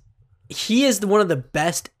 yes. He is one of the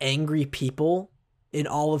best angry people in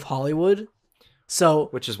all of Hollywood. So,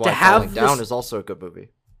 which is why Falling Down is also a good movie.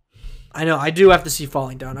 I know, I do have to see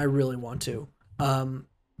Falling Down. I really want to.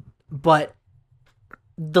 But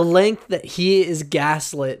the length that he is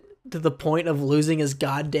gaslit to the point of losing his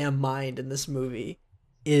goddamn mind in this movie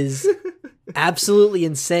is absolutely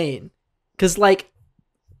insane. Cause like,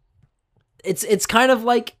 it's kind of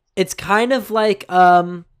like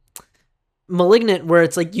Malignant, where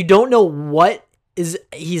it's like, you don't know what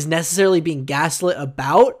he's necessarily being gaslit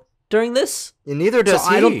about during this. And neither does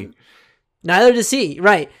he. Neither does he,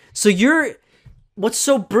 right. So what's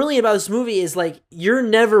so brilliant about this movie is like, you're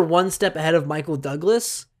never one step ahead of Michael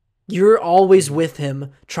Douglas. You're always with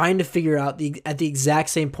him, trying to figure out at the exact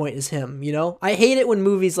same point as him, you know? I hate it when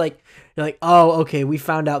movies like, you're like, oh, okay, we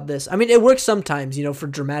found out this. I mean, it works sometimes, you know, for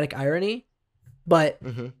dramatic irony, but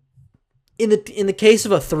in the case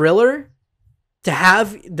of a thriller, to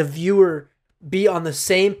have the viewer be on the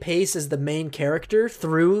same pace as the main character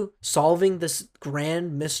through solving this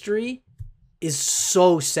grand mystery is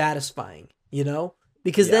so satisfying, you know?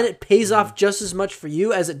 Because then it pays off just as much for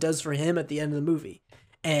you as it does for him at the end of the movie.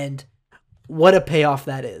 And what a payoff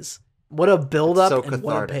that is. What a build-up and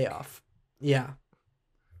what a payoff. Yeah.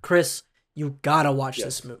 Chris, you gotta watch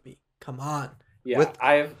this movie. Come on. Yeah,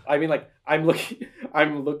 I'm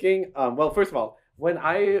looking, well, first of all, when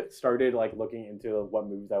I started like looking into what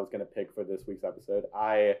movies I was going to pick for this week's episode,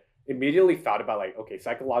 I immediately thought about like, okay,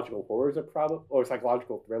 psychological thrillers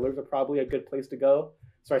are probably a good place to go.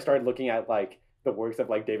 So I started looking at like the works of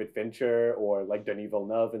like David Fincher or like Denis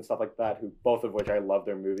Villeneuve and stuff like that, both of which I love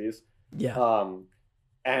their movies. Yeah.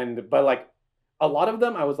 But like a lot of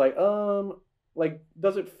them I was like,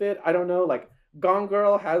 does it fit? I don't know. Like Gone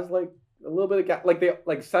Girl has like a little bit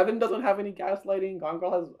of Seven doesn't have any gaslighting. Gone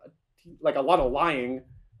Girl has like a lot of lying.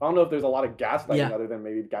 I don't know if there's a lot of gaslighting other than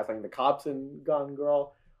maybe gaslighting the cops in Gone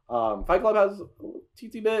Girl. Fight Club has a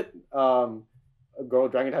teensy bit. A Girl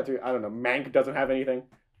with Dragon Tattoo. I don't know. Mank doesn't have anything.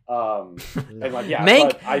 And like, yeah,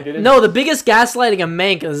 Mank. I didn't. No, the biggest gaslighting of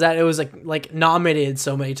Mank is that it was like nominated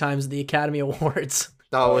so many times at the Academy Awards.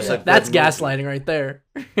 That's gaslighting right there.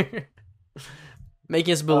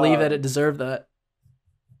 Making us believe that it deserved that.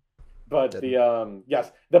 But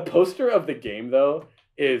the poster of The Game though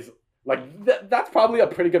is like that's probably a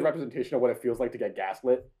pretty good representation of what it feels like to get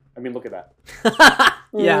gaslit. I mean, look at that.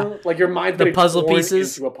 Yeah, like your mind's the getting puzzle torn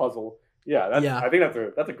pieces into a puzzle. Yeah, I think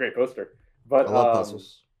that's a great poster. But I love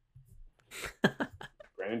puzzles.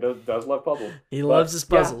 Brandon does love puzzles. He loves his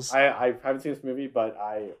puzzles. Yeah, I haven't seen this movie, but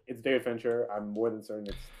it's David Fincher. I'm more than certain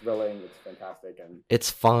it's thrilling. It's fantastic, and it's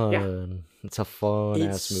fun. Yeah. It's a fun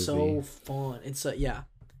ass movie. It's so fun. It's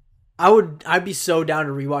I'd be so down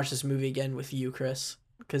to rewatch this movie again with you, Chris,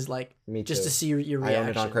 because like just to see your reaction. I own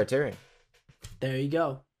it on Criterion. There you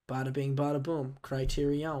go. Bada bing, bada boom.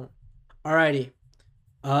 Criterion. Alrighty.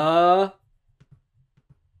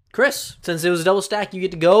 Chris, since it was a double stack, you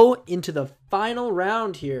get to go into the final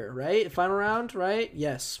round here, right? Final round, right?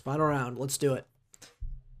 Yes, final round. Let's do it.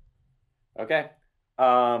 Okay.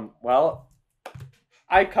 Well,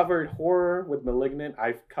 I covered horror with Malignant.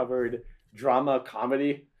 I've covered drama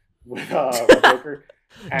comedy with Joker.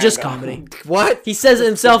 Just comedy. What? He says it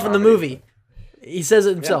himself in the comedy. movie. He says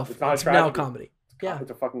it himself. it's not a it's now tragedy. comedy. Yeah,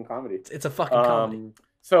 It's a fucking comedy. it's a fucking comedy.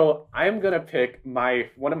 So I'm gonna pick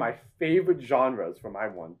one of my favorite genres for my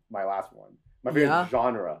last one. My favorite Yeah.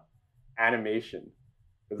 genre, animation.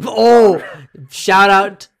 This is a Oh, genre. shout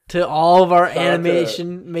out to all of our Shout out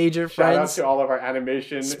animation major Shout out friends. to all of our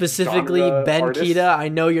animation, Specifically genre Ben artists. Kita. I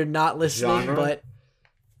know you're not listening, Genre? but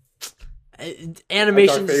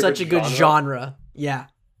animation is favorite such a good genre. genre. Yeah.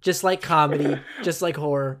 Just like comedy, just like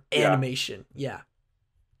horror, Yeah. animation. Yeah.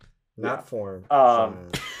 Not form.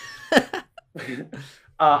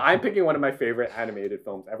 I'm picking one of my favorite animated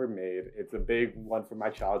films ever made. It's a big one from my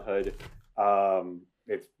childhood.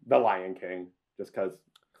 It's The Lion King, just because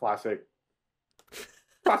classic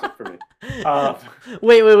for me.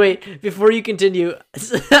 Wait. Before you continue,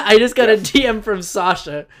 I just got a DM from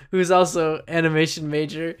Sasha, who's also animation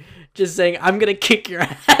major, just saying, I'm going to kick your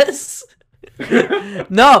ass.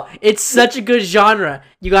 No, it's such a good genre.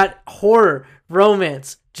 You got horror,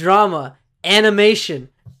 romance, drama, animation.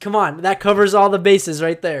 Come on, that covers all the bases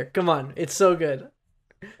right there. Come on, it's so good.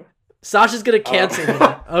 Sasha's gonna cancel me.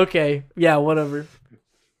 Okay, yeah, whatever.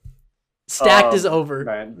 Stacked is over.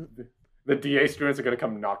 Man, the DA students are gonna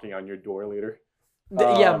come knocking on your door later.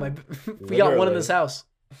 Yeah, we got one in literally. this house.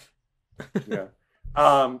 Yeah.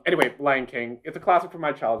 Anyway, Lion King. It's a classic from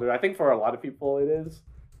my childhood. I think for a lot of people it is.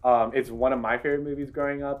 It's one of my favorite movies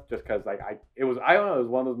growing up, just because it was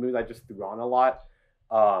one of those movies I just threw on a lot.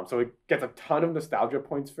 So it gets a ton of nostalgia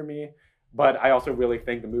points for me. But I also really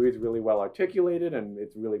think the movie is really well articulated and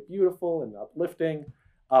it's really beautiful and uplifting.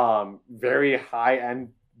 Very high-end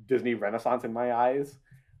Disney Renaissance in my eyes.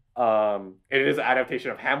 It is an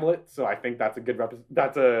adaptation of Hamlet, so I think that's a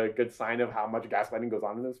good sign of how much gaslighting goes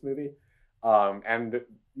on in this movie. But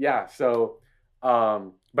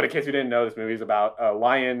in case you didn't know, this movie is about a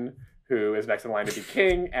lion who is next in line to be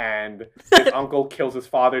king, and his uncle kills his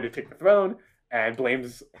father to take the throne and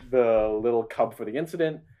blames the little cub for the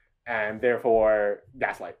incident, and therefore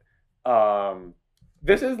gaslight.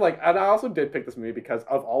 This is and I also did pick this movie because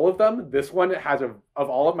of all of them, this one has of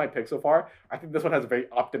all of my picks so far, I think this one has a very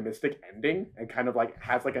optimistic ending and kind of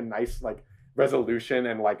has a nice resolution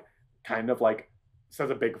and kind of says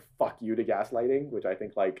a big fuck you to gaslighting, which I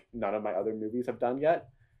think none of my other movies have done yet.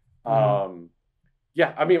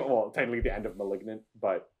 Yeah, I mean, well, technically the end of Malignant,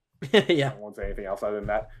 but Yeah. I won't say anything else other than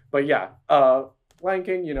that. But yeah, Lion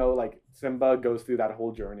King, Simba goes through that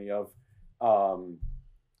whole journey of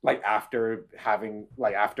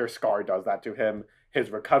after Scar does that to him, his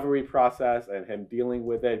recovery process and him dealing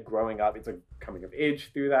with it, growing up, it's a coming of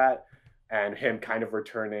age through that, and him kind of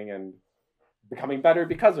returning and becoming better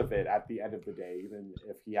because of it at the end of the day, even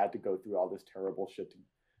if he had to go through all this terrible shit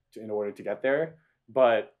in order to get there.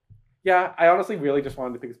 But yeah, I honestly really just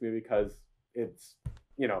wanted to pick this movie because it's,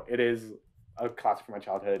 it is a classic from my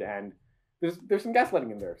childhood, and there's some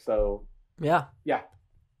gaslighting in there. So Yeah.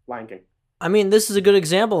 Lion King. I mean, this is a good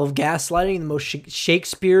example of gaslighting in the most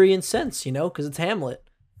Shakespearean sense, because it's Hamlet.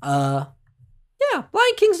 Yeah,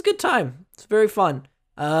 Lion King's a good time. It's very fun.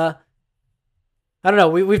 I don't know.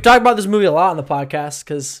 We've talked about this movie a lot on the podcast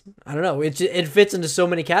because, I don't know, it fits into so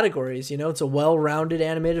many categories. It's a well-rounded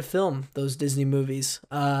animated film, those Disney movies.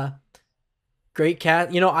 Great cat.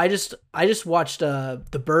 I just watched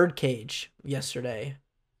The Birdcage yesterday,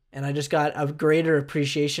 and I just got a greater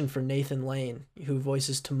appreciation for Nathan Lane, who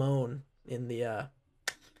voices Timon in the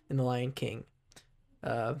Lion King.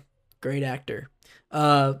 Great actor.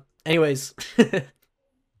 Anyways,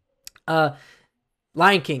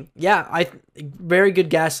 Lion King. Yeah, very good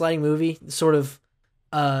gaslighting movie. Sort of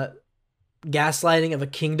gaslighting of a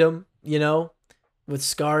kingdom, with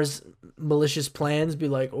Scar's malicious plans. Be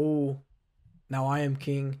like, oh, now I am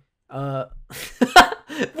king. What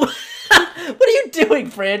are you doing,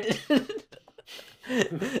 Brandon?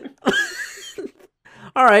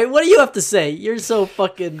 All right, what do you have to say? You're so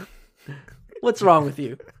fucking... What's wrong with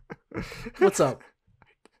you? What's up?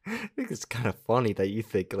 I think it's kind of funny that you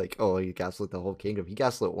think oh, you gaslit the whole kingdom. He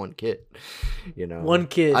gaslit one kid, One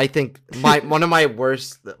kid. I think one of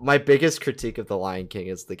my biggest critique of The Lion King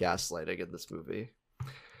is the gaslighting in this movie.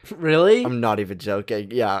 Really? I'm not even joking.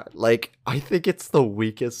 Yeah, I think it's the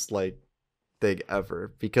weakest thing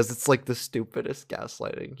ever because it's the stupidest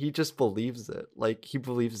gaslighting. He just believes it. He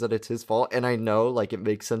believes that it's his fault, and I know it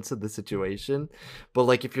makes sense in the situation,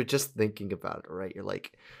 but if you're just thinking about it, right, you're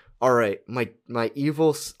all right, my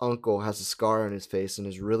evil uncle has a scar on his face and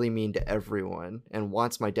is really mean to everyone and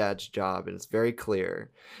wants my dad's job, and it's very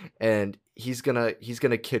clear, and he's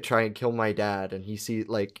gonna try and kill my dad, and he see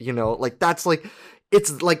like, you know, like that's like,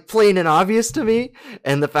 it's like plain and obvious to me.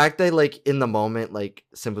 And the fact that like in the moment like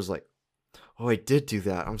Simba's like, oh, I did do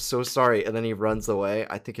that, I'm so sorry, and then he runs away.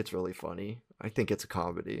 I think it's really funny. I think it's a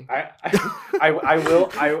comedy. I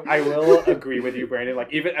will agree with you, Brandon.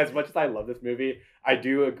 Like, even as much as I love this movie, I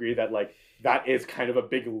do agree that like that is kind of a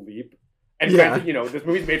big leap. And granted, you know, this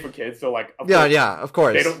movie's made for kids, so like of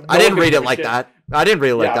course. I didn't read it like that. I didn't read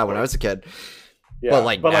it like that when I was a kid. Yeah, but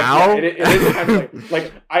like now, it is kind of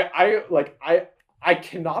like I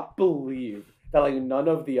cannot believe that like none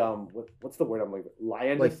of the what's the word I'm like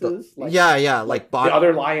lionesses like the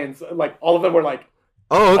other lions, like all of them were like,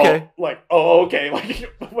 oh okay, okay,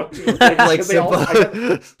 like they all,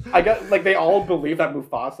 I got like they all believe that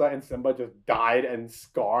Mufasa and Simba just died, and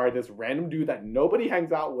Scar, this random dude that nobody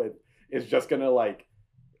hangs out with, is just gonna like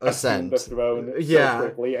ascend the throne so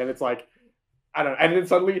quickly. And it's like, I don't know. And then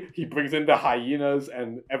suddenly he brings in the hyenas,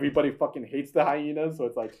 and everybody fucking hates the hyenas. So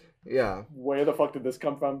it's like, where the fuck did this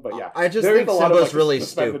come from? But yeah, I just think Simba's really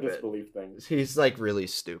stupid. Things. He's like really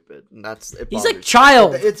stupid. And that's it. He's a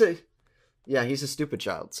child. He's a stupid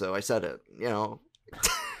child. So I said it. You know.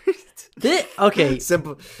 Okay,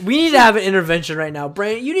 simple. We need to have an intervention right now,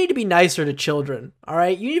 Brandon. You need to be nicer to children. All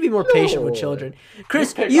right, you need to be more patient with children.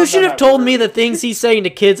 Chris, you should have told me the things he's saying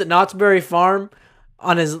to kids at Knott's Berry Farm.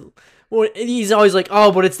 On his, he's always like,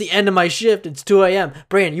 "Oh, but it's the end of my shift. It's 2 a.m."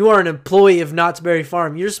 Brandon, you are an employee of Knott's Berry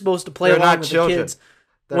Farm. You're supposed to play along with the kids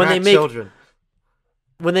when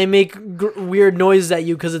they make weird noises at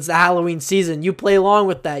you because it's the Halloween season. You play along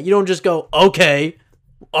with that. You don't just go, "Okay,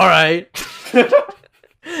 all right."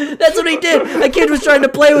 That's what he did. A kid was trying to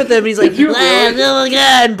play with him, and he's like,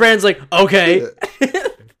 and Brandon's like, okay.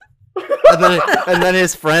 and then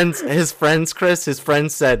his friends, Chris, his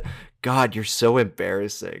friends said, God, you're so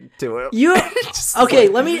embarrassing to him.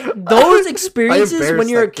 Those experiences when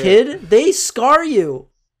you're a kid, they scar you.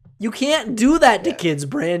 You can't do that to kids,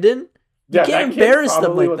 Brandon. You can't embarrass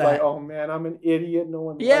them like that. Like, oh man, I'm an idiot. No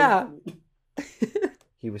one likes me.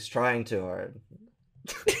 He was trying too hard.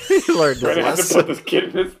 He learned his lesson. I have to put this kid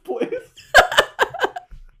in his place.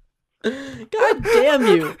 God damn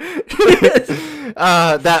you.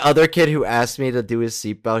 That other kid who asked me to do his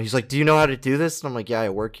seatbelt, he's like, do you know how to do this? And I'm like, yeah, I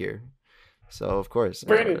work here. So, of course.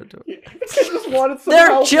 Brandon, just wanted some They're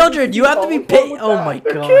help. children. You have to be paid. Oh, my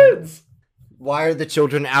God. Kids. Why are the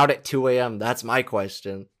children out at 2 a.m.? That's my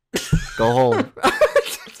question. Go home.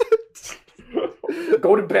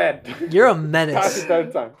 Go to bed. You're a menace.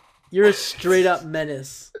 Time. You're a straight up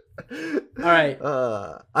menace. All right.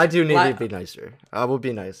 I do need to be nicer. I will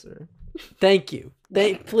be nicer. Thank you.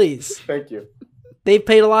 Please. Thank you. They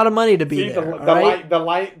paid a lot of money to be there.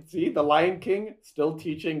 The Lion King still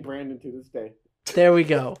teaching Brandon to this day. There we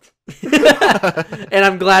go. And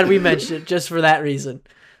I'm glad we mentioned it just for that reason.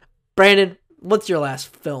 Brandon, what's your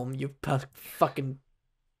last film? You fucking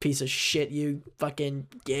piece of shit. You fucking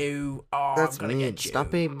you. Oh, that's mean.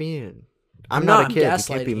 Stop being mean. I'm not a kid. You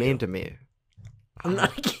can't be mean to me. I'm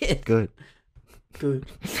not a kid. Good. Good.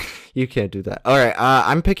 You can't do that. All right.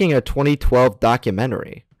 I'm picking a 2012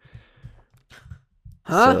 documentary.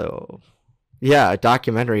 Huh? So, yeah, a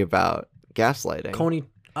documentary about gaslighting. Coney,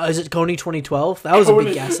 is it Coney 2012? That was a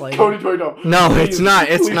big gaslighting. Coney 2012. No, please, it's not.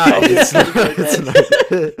 It's not. It's not.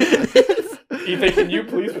 Ethan, can you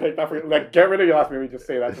please pick that for like get rid of your last movie? Just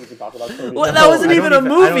say that so we can talk about Coney. Well, that wasn't even a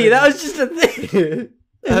movie. That was just a thing.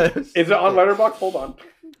 Is it on Letterboxd? Hold on.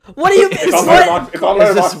 What do you mean? It's on Letterboxd. It's on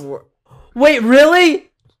Letterboxd. Wait, really?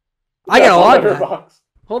 I got a lot of that.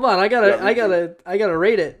 Hold on, I gotta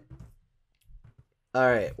rate it. All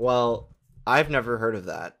right. Well, I've never heard of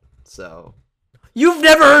that. So you've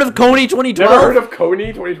never heard of Coney 2012? Never heard of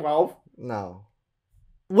Coney 2012? No.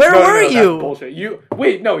 Where were you? That's bullshit.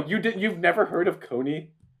 You've never heard of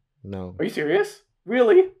Coney? No. Are you serious?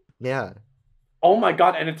 Really? Yeah. Oh my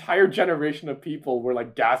god! An entire generation of people were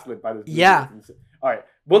like gaslit by this movie. Yeah. All right,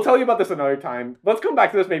 we'll tell you about this another time. Let's come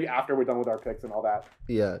back to this maybe after we're done with our picks and all that.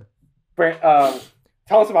 Yeah.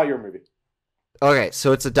 Tell us about your movie. Okay,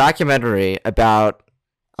 so it's a documentary about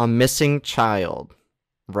a missing child,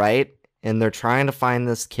 right? And they're trying to find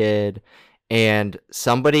this kid, and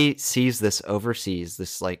somebody sees this overseas.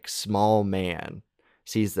 This like small man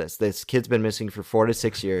sees this. This kid's been missing for 4 to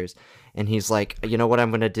 6 years, and he's like, you know what I'm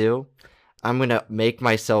gonna do? I'm going to make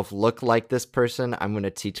myself look like this person. I'm going to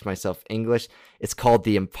teach myself English. It's called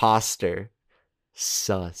The Imposter.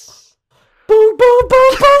 Sus. Boom, boom,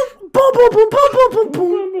 boom, boom. Boom, boom, boom, boom, boom, boom,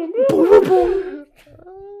 boom, boom, boom.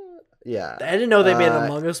 Yeah. I didn't know they made an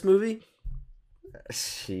Among Us movie.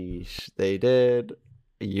 Sheesh, they did.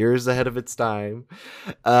 years ahead of its time.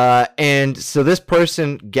 And so this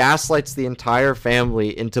person gaslights the entire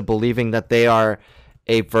family into believing that they are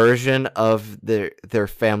a version of their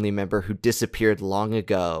family member who disappeared long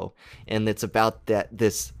ago. And it's about the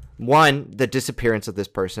disappearance of this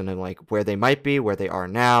person and like where they might be, where they are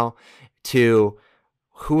now, to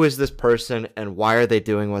who is this person and why are they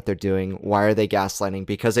doing what they're doing? Why are they gaslighting?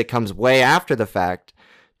 Because it comes way after the fact,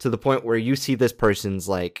 to the point where you see this person's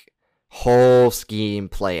like whole scheme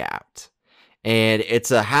play out. And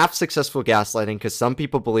it's a half successful gaslighting because some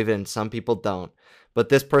people believe it and some people don't. But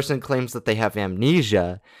this person claims that they have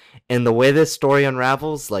amnesia, and the way this story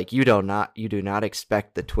unravels, like you do not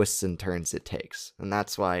expect the twists and turns it takes. And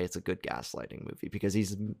that's why it's a good gaslighting movie, because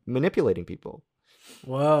he's manipulating people.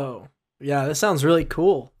 Whoa. Yeah, this sounds really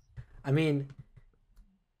cool. I mean,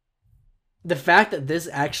 the fact that this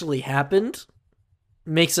actually happened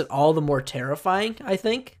makes it all the more terrifying, I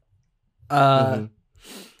think. Yeah,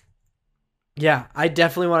 I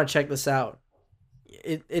definitely want to check this out.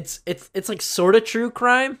 It's like sort of true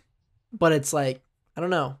crime, but it's like, I don't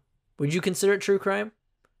know. Would you consider it true crime?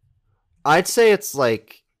 I'd say it's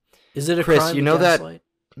like, is it a Chris, crime? you know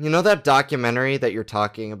that documentary that you're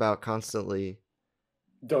talking about constantly?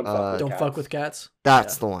 Don't fuck with cats.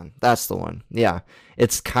 That's the one. That's the one. Yeah.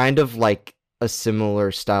 It's kind of like a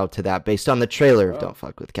similar style to that based on the trailer of Don't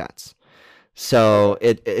Fuck with Cats. So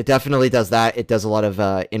it definitely does that. It does a lot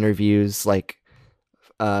of interviews like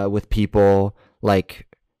with people like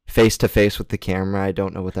face to face with the camera. I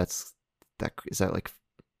don't know what is that like,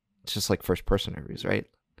 it's just like first person interviews, right?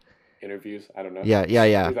 Interviews, I don't know.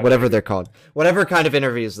 Yeah. Whatever they're called. Whatever kind of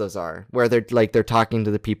interviews those are, where they're talking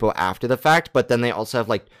to the people after the fact, but then they also have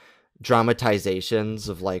like dramatizations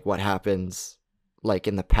of like what happens like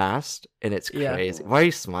in the past, and it's crazy. Why are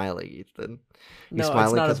you smiling, Ethan? No,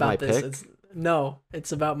 it's not about this. No,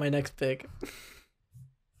 it's about my next pick.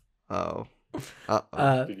 Oh.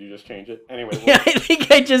 Did you just change it? Anyway. Yeah, I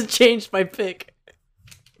think I just changed my pick.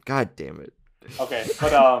 God damn it. Okay,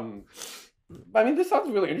 but I mean, this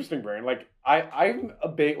sounds really interesting, Brian. Like, I'm a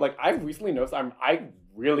big, like, I've recently noticed I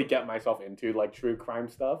really get myself into like true crime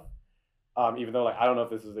stuff. Even though like I don't know if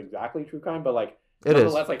this is exactly true crime, but like it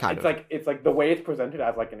is like it's like the way it's presented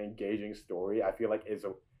as like an engaging story. I feel like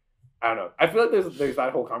I don't know. I feel like there's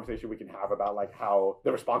that whole conversation we can have about like how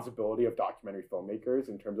the responsibility of documentary filmmakers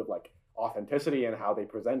in terms of like authenticity and how they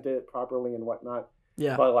present it properly and whatnot.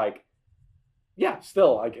 Yeah. But like, yeah,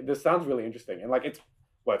 still like this sounds really interesting, and like it's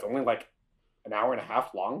only like an hour and a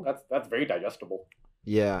half long. That's very digestible.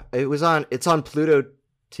 Yeah, it's on Pluto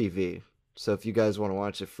TV. So if you guys want to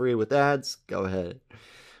watch it free with ads, go ahead.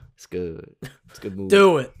 It's good. It's a good movie.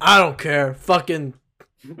 Do it. I don't care. Fucking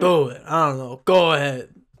do it. I don't know. Go ahead.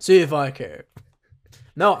 See if I care.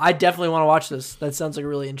 No, I definitely want to watch this. That sounds like a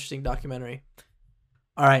really interesting documentary.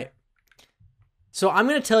 All right. So I'm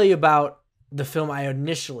going to tell you about the film I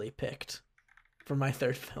initially picked for my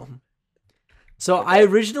third film. So I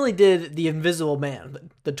originally did The Invisible Man,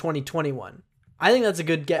 the 2021. I think that's a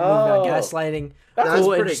good movie about gaslighting. That's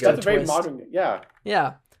pretty good. That's a very modern. Yeah.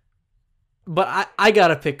 Yeah. But I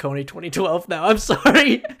gotta pick Coney 2012 now. I'm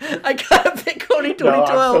sorry. I gotta pick Coney 2012.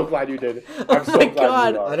 No, I'm so glad you did. I'm so glad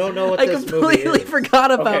God. you are. I don't know what this movie is. I completely forgot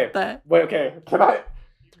about that. Wait, okay.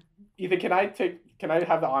 Ethan, can I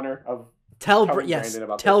have the honor of tell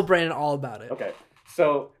Brandon all about it. Okay.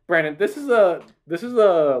 So, Brandon, this is a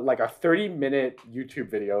like a 30-minute YouTube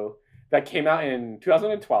video that came out in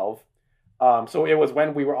 2012. So it was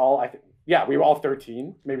when we were all we were all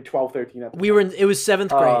 13, maybe 12, 13 at the time. It was 7th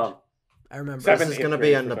grade. I remember. This is going to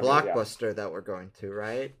be on the Blockbuster that we're going to,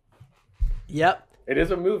 right? Yep. It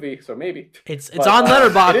is a movie, so maybe. It's on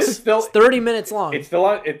Letterboxd. It's 30 minutes long. It's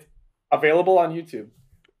available on YouTube.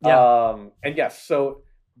 Yeah. And yes, so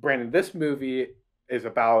Brandon, this movie is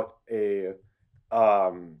about is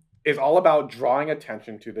all about drawing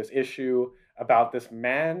attention to this issue about this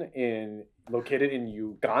man located in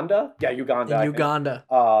Uganda. Yeah, Uganda. In Uganda.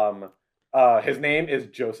 His name is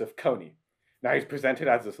Joseph Kony. Now he's presented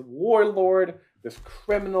as this warlord, this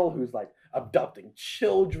criminal who's like abducting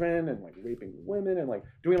children and like raping women and like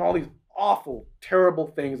doing all these awful, terrible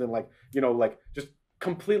things and like, you know, like just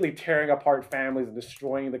completely tearing apart families and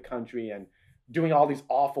destroying the country and doing all these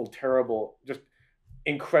awful, terrible, just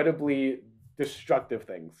incredibly destructive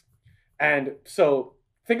things. And so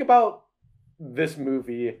think about this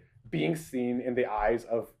movie being seen in the eyes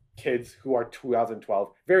of kids who are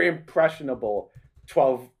 2012, very impressionable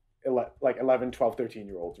 11, 12,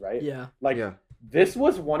 13-year-olds, right? Yeah. This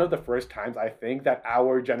was one of the first times I think that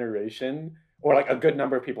our generation, or like a good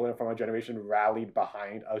number of people from our generation, rallied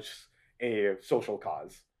behind a social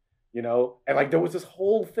cause. you know? And like there was this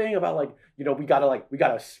whole thing about like, you know, we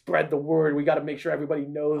gotta spread the word. We gotta make sure everybody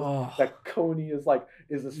knows that Coney is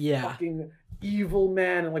this fucking evil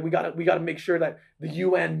man, and like we gotta make sure that the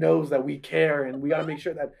UN knows that we care, and we gotta make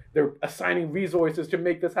sure that they're assigning resources to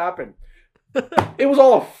make this happen. It was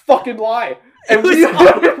all a fucking lie. And I'm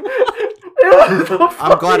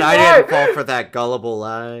glad I didn't fall for that gullible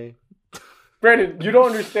lie. Brandon, you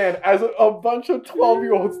don't understand. As a bunch of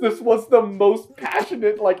 12-year-olds, this was the most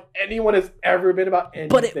passionate like anyone has ever been about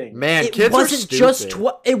anything. But kids wasn't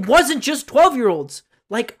it wasn't just 12-year-olds.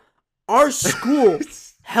 Like our school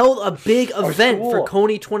held a big event for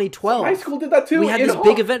Coney 2012. My school did that too. We had this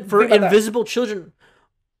big event for invisible children.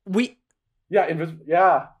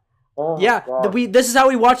 Yeah. Oh yeah, this is how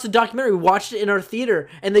we watched the documentary. We watched it in our theater,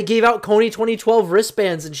 and they gave out Coney 2012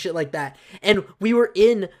 wristbands and shit like that. And we were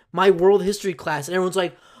in my world history class, and everyone's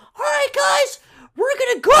like, "All right, guys, we're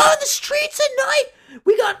gonna go out in the streets at night.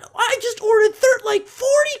 I just ordered 40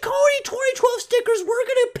 Coney 2012 stickers. We're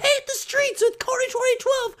gonna paint the streets with Coney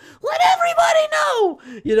 2012. Let everybody know,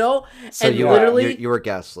 you know." So and you were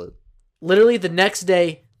gaslit. Literally, the next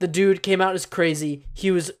day, the dude came out as crazy. He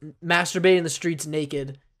was masturbating in the streets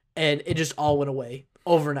naked. And it just all went away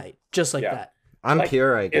overnight, just like that. I'm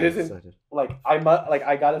pure, I guess. It isn't I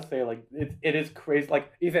gotta say, like it is crazy.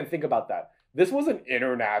 Like Ethan, think about that. This was an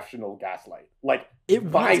international gaslight. Like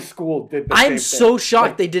my school did. I'm so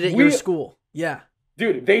shocked they did it at your school. Yeah,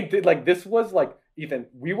 dude, they did. Like this was like Ethan.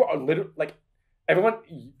 We were literally like everyone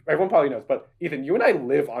probably knows, but Ethan, you and I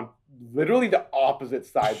live on literally the opposite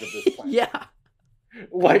sides of this planet. Yeah.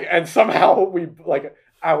 Like, and somehow we like.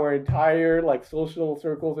 Our entire like social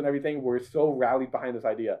circles and everything were so rallied behind this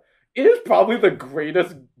idea. It is probably the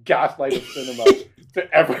greatest gaslight of cinema to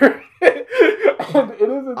ever.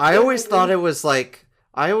 I always thought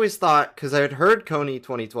because I had heard Coney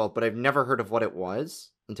 2012, but I've never heard of what it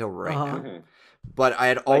was until right now. Mm-hmm. But I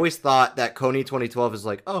had always thought that Coney 2012 is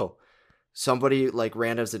like, oh, somebody like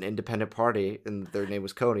ran as an independent party and their name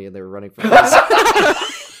was Coney and they were running for president.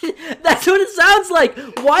 That's what it sounds like.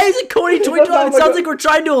 Why is it Coney 2012? It sounds like we're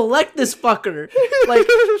trying to elect this fucker. Like,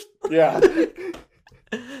 yeah.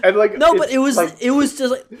 And like, no, but it was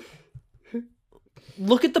just like,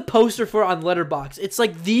 look at the poster for it on Letterboxd. It's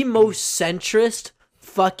like the most centrist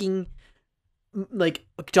fucking like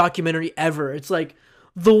documentary ever. It's like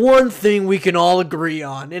the one thing we can all agree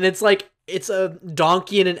on, and it's like it's a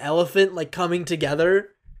donkey and an elephant like coming together.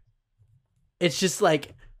 It's just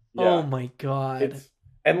like, oh my god.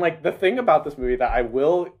 And like the thing about this movie that I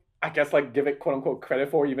will, I guess, like give it quote unquote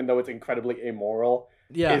credit for, even though it's incredibly immoral,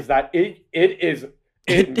 is that it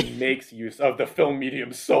makes use of the film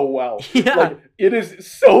medium so well. Yeah. Like it is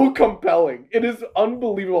so compelling. It is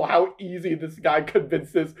unbelievable how easy this guy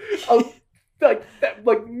convinces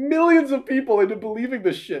like millions of people into believing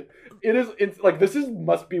this shit. It's like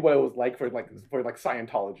must be what it was like for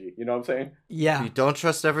Scientology. You know what I'm saying? Yeah. You don't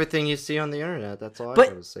trust everything you see on the internet. That's all I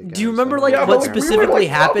gotta say. Do you remember what specifically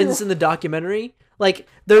happens in the documentary? Like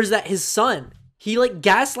there's his son. He like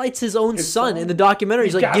gaslights his own son in the documentary.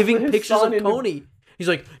 He's like giving pictures of Coney. He's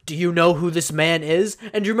like, "Do you know who this man is?"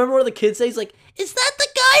 And do you remember what the kid says? He's like, "Is that the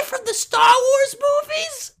guy from the Star Wars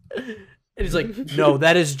movies?" And he's like, "No,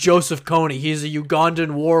 that is Joseph Coney. He's a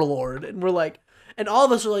Ugandan warlord." And we're like, and all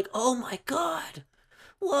of us are like, "Oh my god,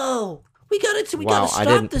 whoa, we gotta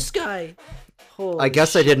stop this guy." I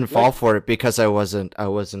guess I didn't fall for it because I wasn't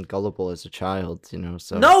gullible as a child, you know.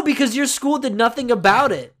 So no, because your school did nothing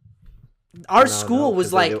about it. Our school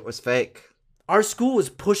was like, it was fake. Our school was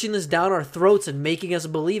pushing this down our throats and making us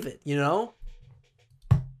believe it, you know?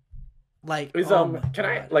 Like,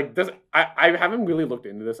 I haven't really looked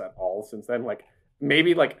into this at all since then. Like,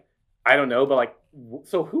 maybe, like, I don't know, but, like,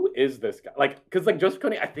 so who is this guy? Like, because, like, Joseph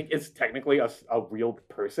Coney, I think, is technically a real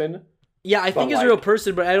person. Yeah, I think he's a real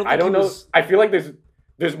person, but I don't know. I feel like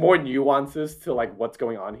there's more nuances to, like, what's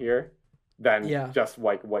going on here than just,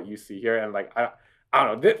 like, what you see here. And, like, I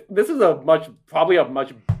don't know. This is probably a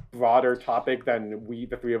much broader topic than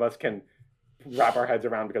the three of us can wrap our heads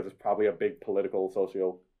around, because it's probably a big political,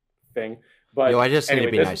 social thing. But I just need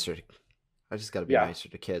to be nicer. I just got to be nicer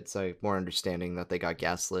to kids. I'm more understanding that they got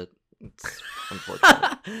gaslit. It's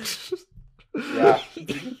unfortunate. Yeah,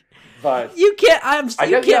 but you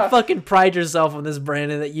can't fucking pride yourself on this,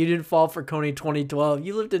 Brandon, that you didn't fall for Coney 2012.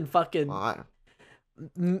 You lived in fucking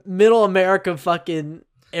middle America, fucking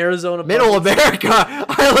Arizona. Middle America.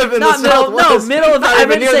 I live in the Southwest. Middle of. I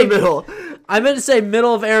meant to say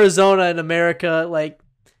middle of Arizona in America. Like,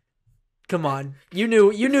 come on, you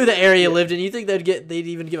knew the area you lived in. You think they'd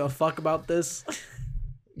even give a fuck about this?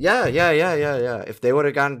 Yeah. If they would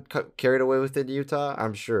have gotten carried away with it in Utah,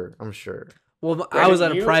 I'm sure. Well, I was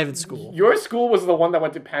at a private school. Your school was the one that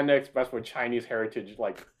went to Panda Express for Chinese heritage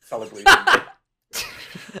celebration.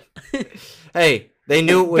 Hey, they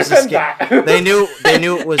knew it was a scam. They knew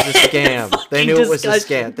it was a scam. They knew it was a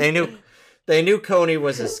scam. They knew Coney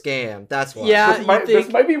was a scam. That's why. Yeah, this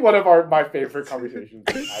might be one of my favorite conversations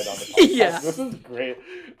we've had on the podcast. Yeah. This is great.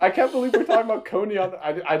 I can't believe we're talking about Coney on.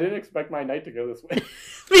 I didn't expect my night to go this way.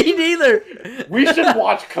 Me neither. We should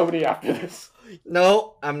watch Coney after this.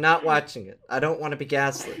 No, I'm not watching it. I don't want to be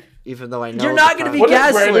gaslit, even though I know you're not going to be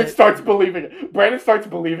gaslit. Brandon starts believing it. Brandon starts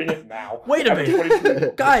believing it now. Wait a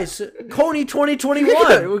minute, guys. Coney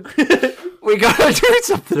 2021. We gotta do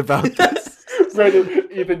something about this. Brandon,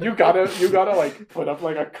 Ethan, you gotta like put up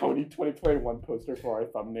like a Coney 2021 poster for our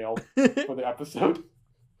thumbnail for the episode.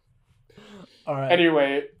 All right.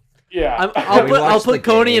 Anyway, yeah. I'll put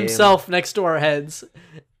Coney himself next to our heads.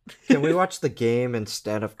 Can we watch the game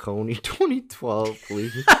instead of Coney 2012,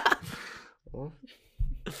 please?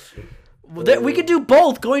 We could do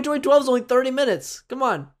both. Coney 2012 is only 30 minutes. Come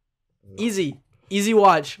on. No. Easy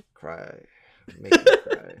watch. Cry. Make me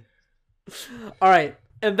cry. All right.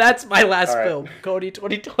 And that's my last film, Coney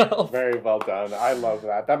 2012. Very well done. I love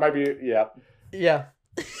that. That might be, yeah. Yeah.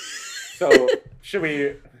 So, should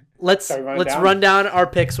we... Let's run down our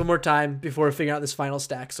picks one more time before we figure out this final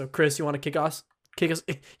stack. So, Chris, you want to kick us?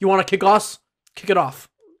 You want to kick us? Kick it off.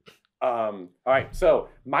 All right. So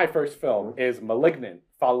my first film is *Malignant*,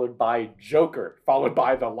 followed by *Joker*, followed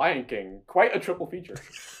by *The Lion King*. Quite a triple feature.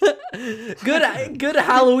 Good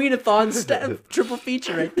Halloween-a-thon triple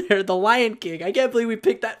feature right there. *The Lion King*. I can't believe we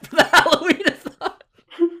picked that for the Halloween-a-thon.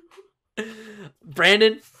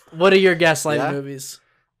 Brandon, what are your gaslighting movies?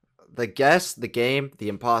 The Guest, The Game, The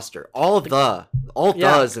Imposter. All the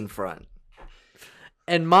is in front.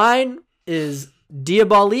 And mine is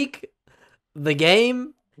Diabolique, The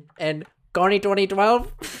Game, and Coney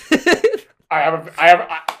 2012. I have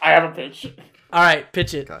a pitch. All right,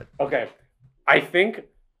 pitch it. God. Okay, I think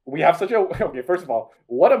we have such a First of all,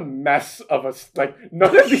 what a mess of us. Like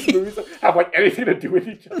none of these movies have like anything to do with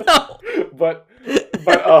each other. No. But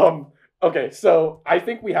okay. So I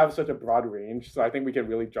think we have such a broad range. So I think we can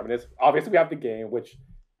really jump in this. Obviously, we have The Game, which,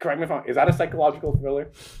 correct me if I'm wrong, is that a psychological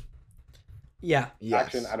thriller? Yeah. Yes.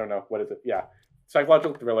 Action. I don't know. What is it? Yeah.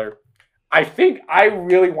 Psychological thriller. I think I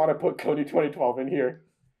really want to put Coney 2012 in here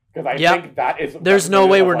because I think that is. There's no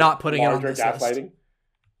way we're not putting it on this gaslighting. list.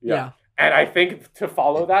 Yeah. And I think to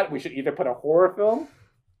follow that, we should either put a horror film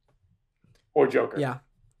or Joker. Yeah.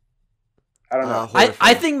 I don't know.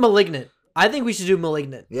 I think *Malignant*. I think we should do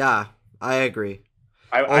 *Malignant*. Yeah, I agree.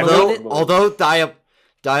 Although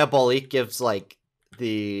Diabolique gives like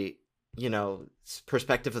the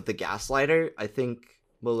perspective of the gaslighter, I think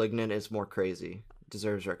 *Malignant* is more crazy.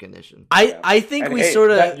 Deserves recognition. I think we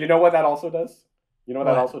sort of. You know what that also does?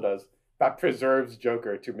 That preserves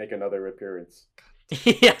Joker to make another appearance.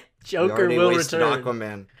 Yeah, Joker will return.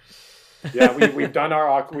 Aquaman. Yeah, we've done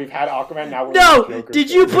we've had Aquaman. Now we're Joker. Did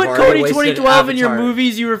you put Coney 2012 in your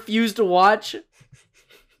movies you refuse to watch?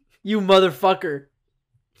 You motherfucker.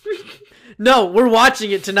 No, we're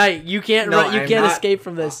watching it tonight. You can't escape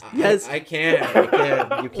from this. Yes. I can.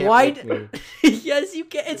 You can't. Why? Yes, you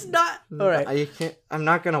can. It's not. All right. I can't. I'm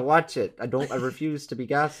not going to watch it. I refuse to be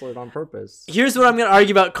gaslit on purpose. Here's what I'm going to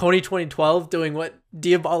argue about Coney 2012 doing what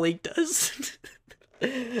Diabolique does.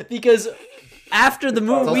 Because after the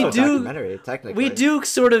movie, we do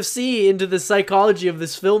sort of see into the psychology of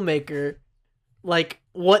this filmmaker, like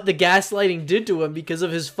what the gaslighting did to him because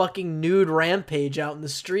of his fucking nude rampage out in the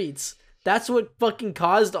streets. That's what fucking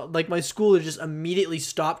caused, like, my school to just immediately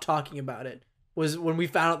stop talking about it, was when we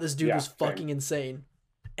found out this dude was fucking insane.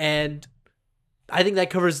 And I think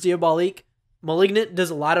that covers Diabolique. *Malignant*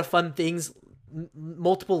 does a lot of fun things,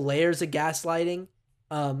 multiple layers of gaslighting,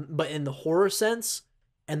 but in the horror sense.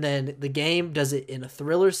 And then The Game does it in a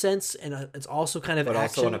thriller sense, and it's also kind of but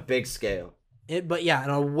action. Also on a big scale. But yeah, on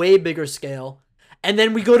a way bigger scale. And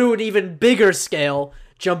then we go to an even bigger scale,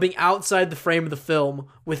 jumping outside the frame of the film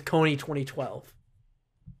with Coney 2012.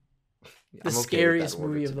 The scariest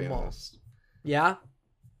movie of them all. Yeah?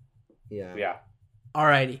 Yeah.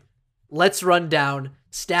 Alrighty. Let's run down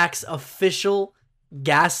Stack's official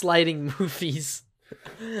gaslighting movies.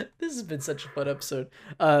 This has been such a fun episode.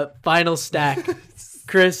 Final stack.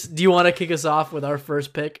 Chris, do you want to kick us off with our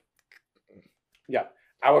first pick? Yeah.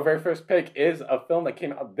 Our very first pick is a film that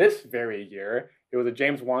came out this very year. It was a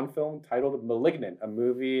James Wan film titled *Malignant*, a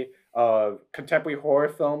movie of contemporary horror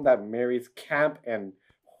film that marries camp and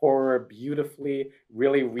horror beautifully,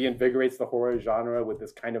 really reinvigorates the horror genre with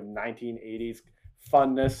this kind of 1980s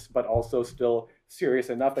funness, but also still serious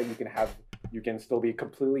enough that you can still be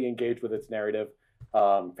completely engaged with its narrative.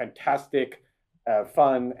 Fantastic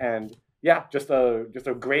fun, and yeah, just a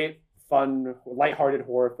great, fun, lighthearted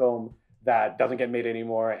horror film that doesn't get made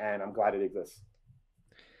anymore, and I'm glad it exists.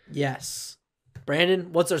 Yes.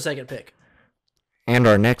 Brandon, what's our second pick? And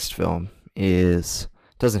our next film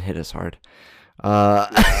doesn't hit as hard.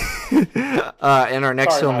 And our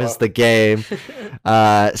next film is The Game,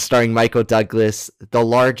 starring Michael Douglas. The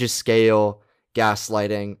largest scale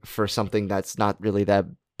gaslighting for something that's not really that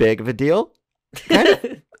big of a deal.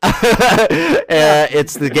 It's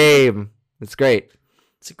The Game. It's great.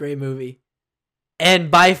 It's a great movie.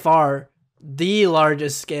 And by far, the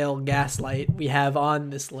largest scale gaslight we have on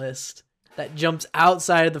this list that jumps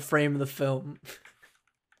outside of the frame of the film.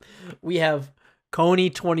 We have Coney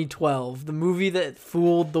 2012, the movie that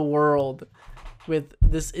fooled the world with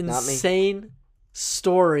this insane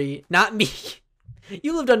story. Not me.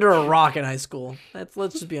 You lived under a rock in high school. Let's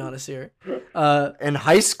just be honest here. In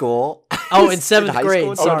high school. Oh, in seventh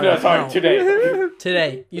grade. Sorry. Oh, sorry. No.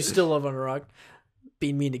 Today. You still live under a rock.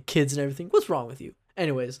 Being mean to kids and everything. What's wrong with you?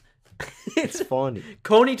 Anyways. It's funny.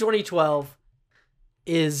 Coney 2012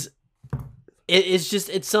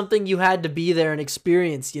 it's something you had to be there and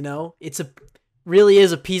experience, you know? Really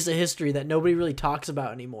is a piece of history that nobody really talks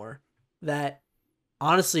about anymore. That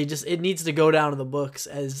honestly it needs to go down in the books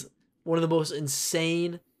as one of the most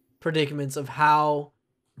insane predicaments of how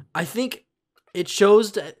I think it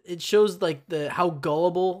shows like how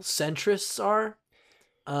gullible centrists are,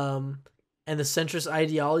 and the centrist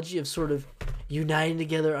ideology of sort of uniting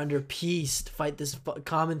together under peace to fight this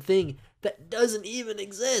common thing that doesn't even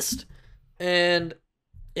exist. And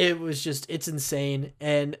it's insane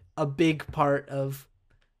and a big part of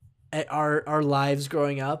our lives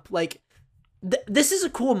growing up. Like, this is a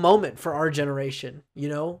cool moment for our generation, you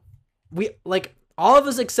know? We, like, all of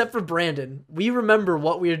us except for Brandon, we remember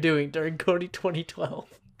what we were doing during Coney 2012.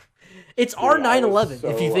 It's our 9/11,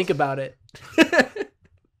 if you think about it.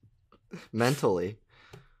 Mentally.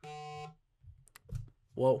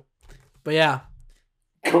 Whoa. But yeah.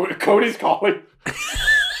 Cody's calling.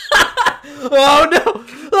 Oh no!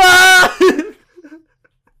 Ah!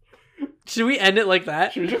 Should we end it like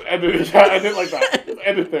that? Should we just end it? Yeah, end it like that. Just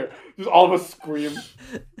end it there. Just all of us scream.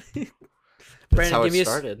 That's Brandon, how it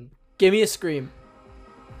started. Give me a scream.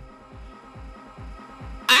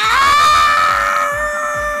 Ah!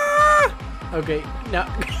 Okay, now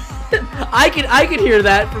I could hear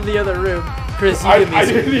that from the other room. Chris, you give me a scream. I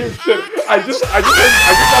didn't even shit. I just got the.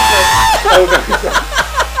 Oh my god.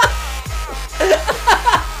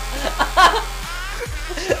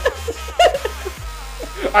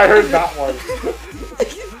 I heard that one.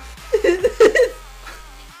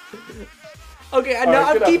 Okay, now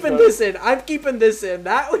I'm keeping this in. I'm keeping this in.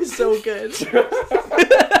 That was so good.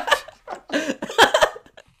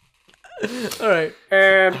 All right.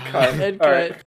 And cut. And cut.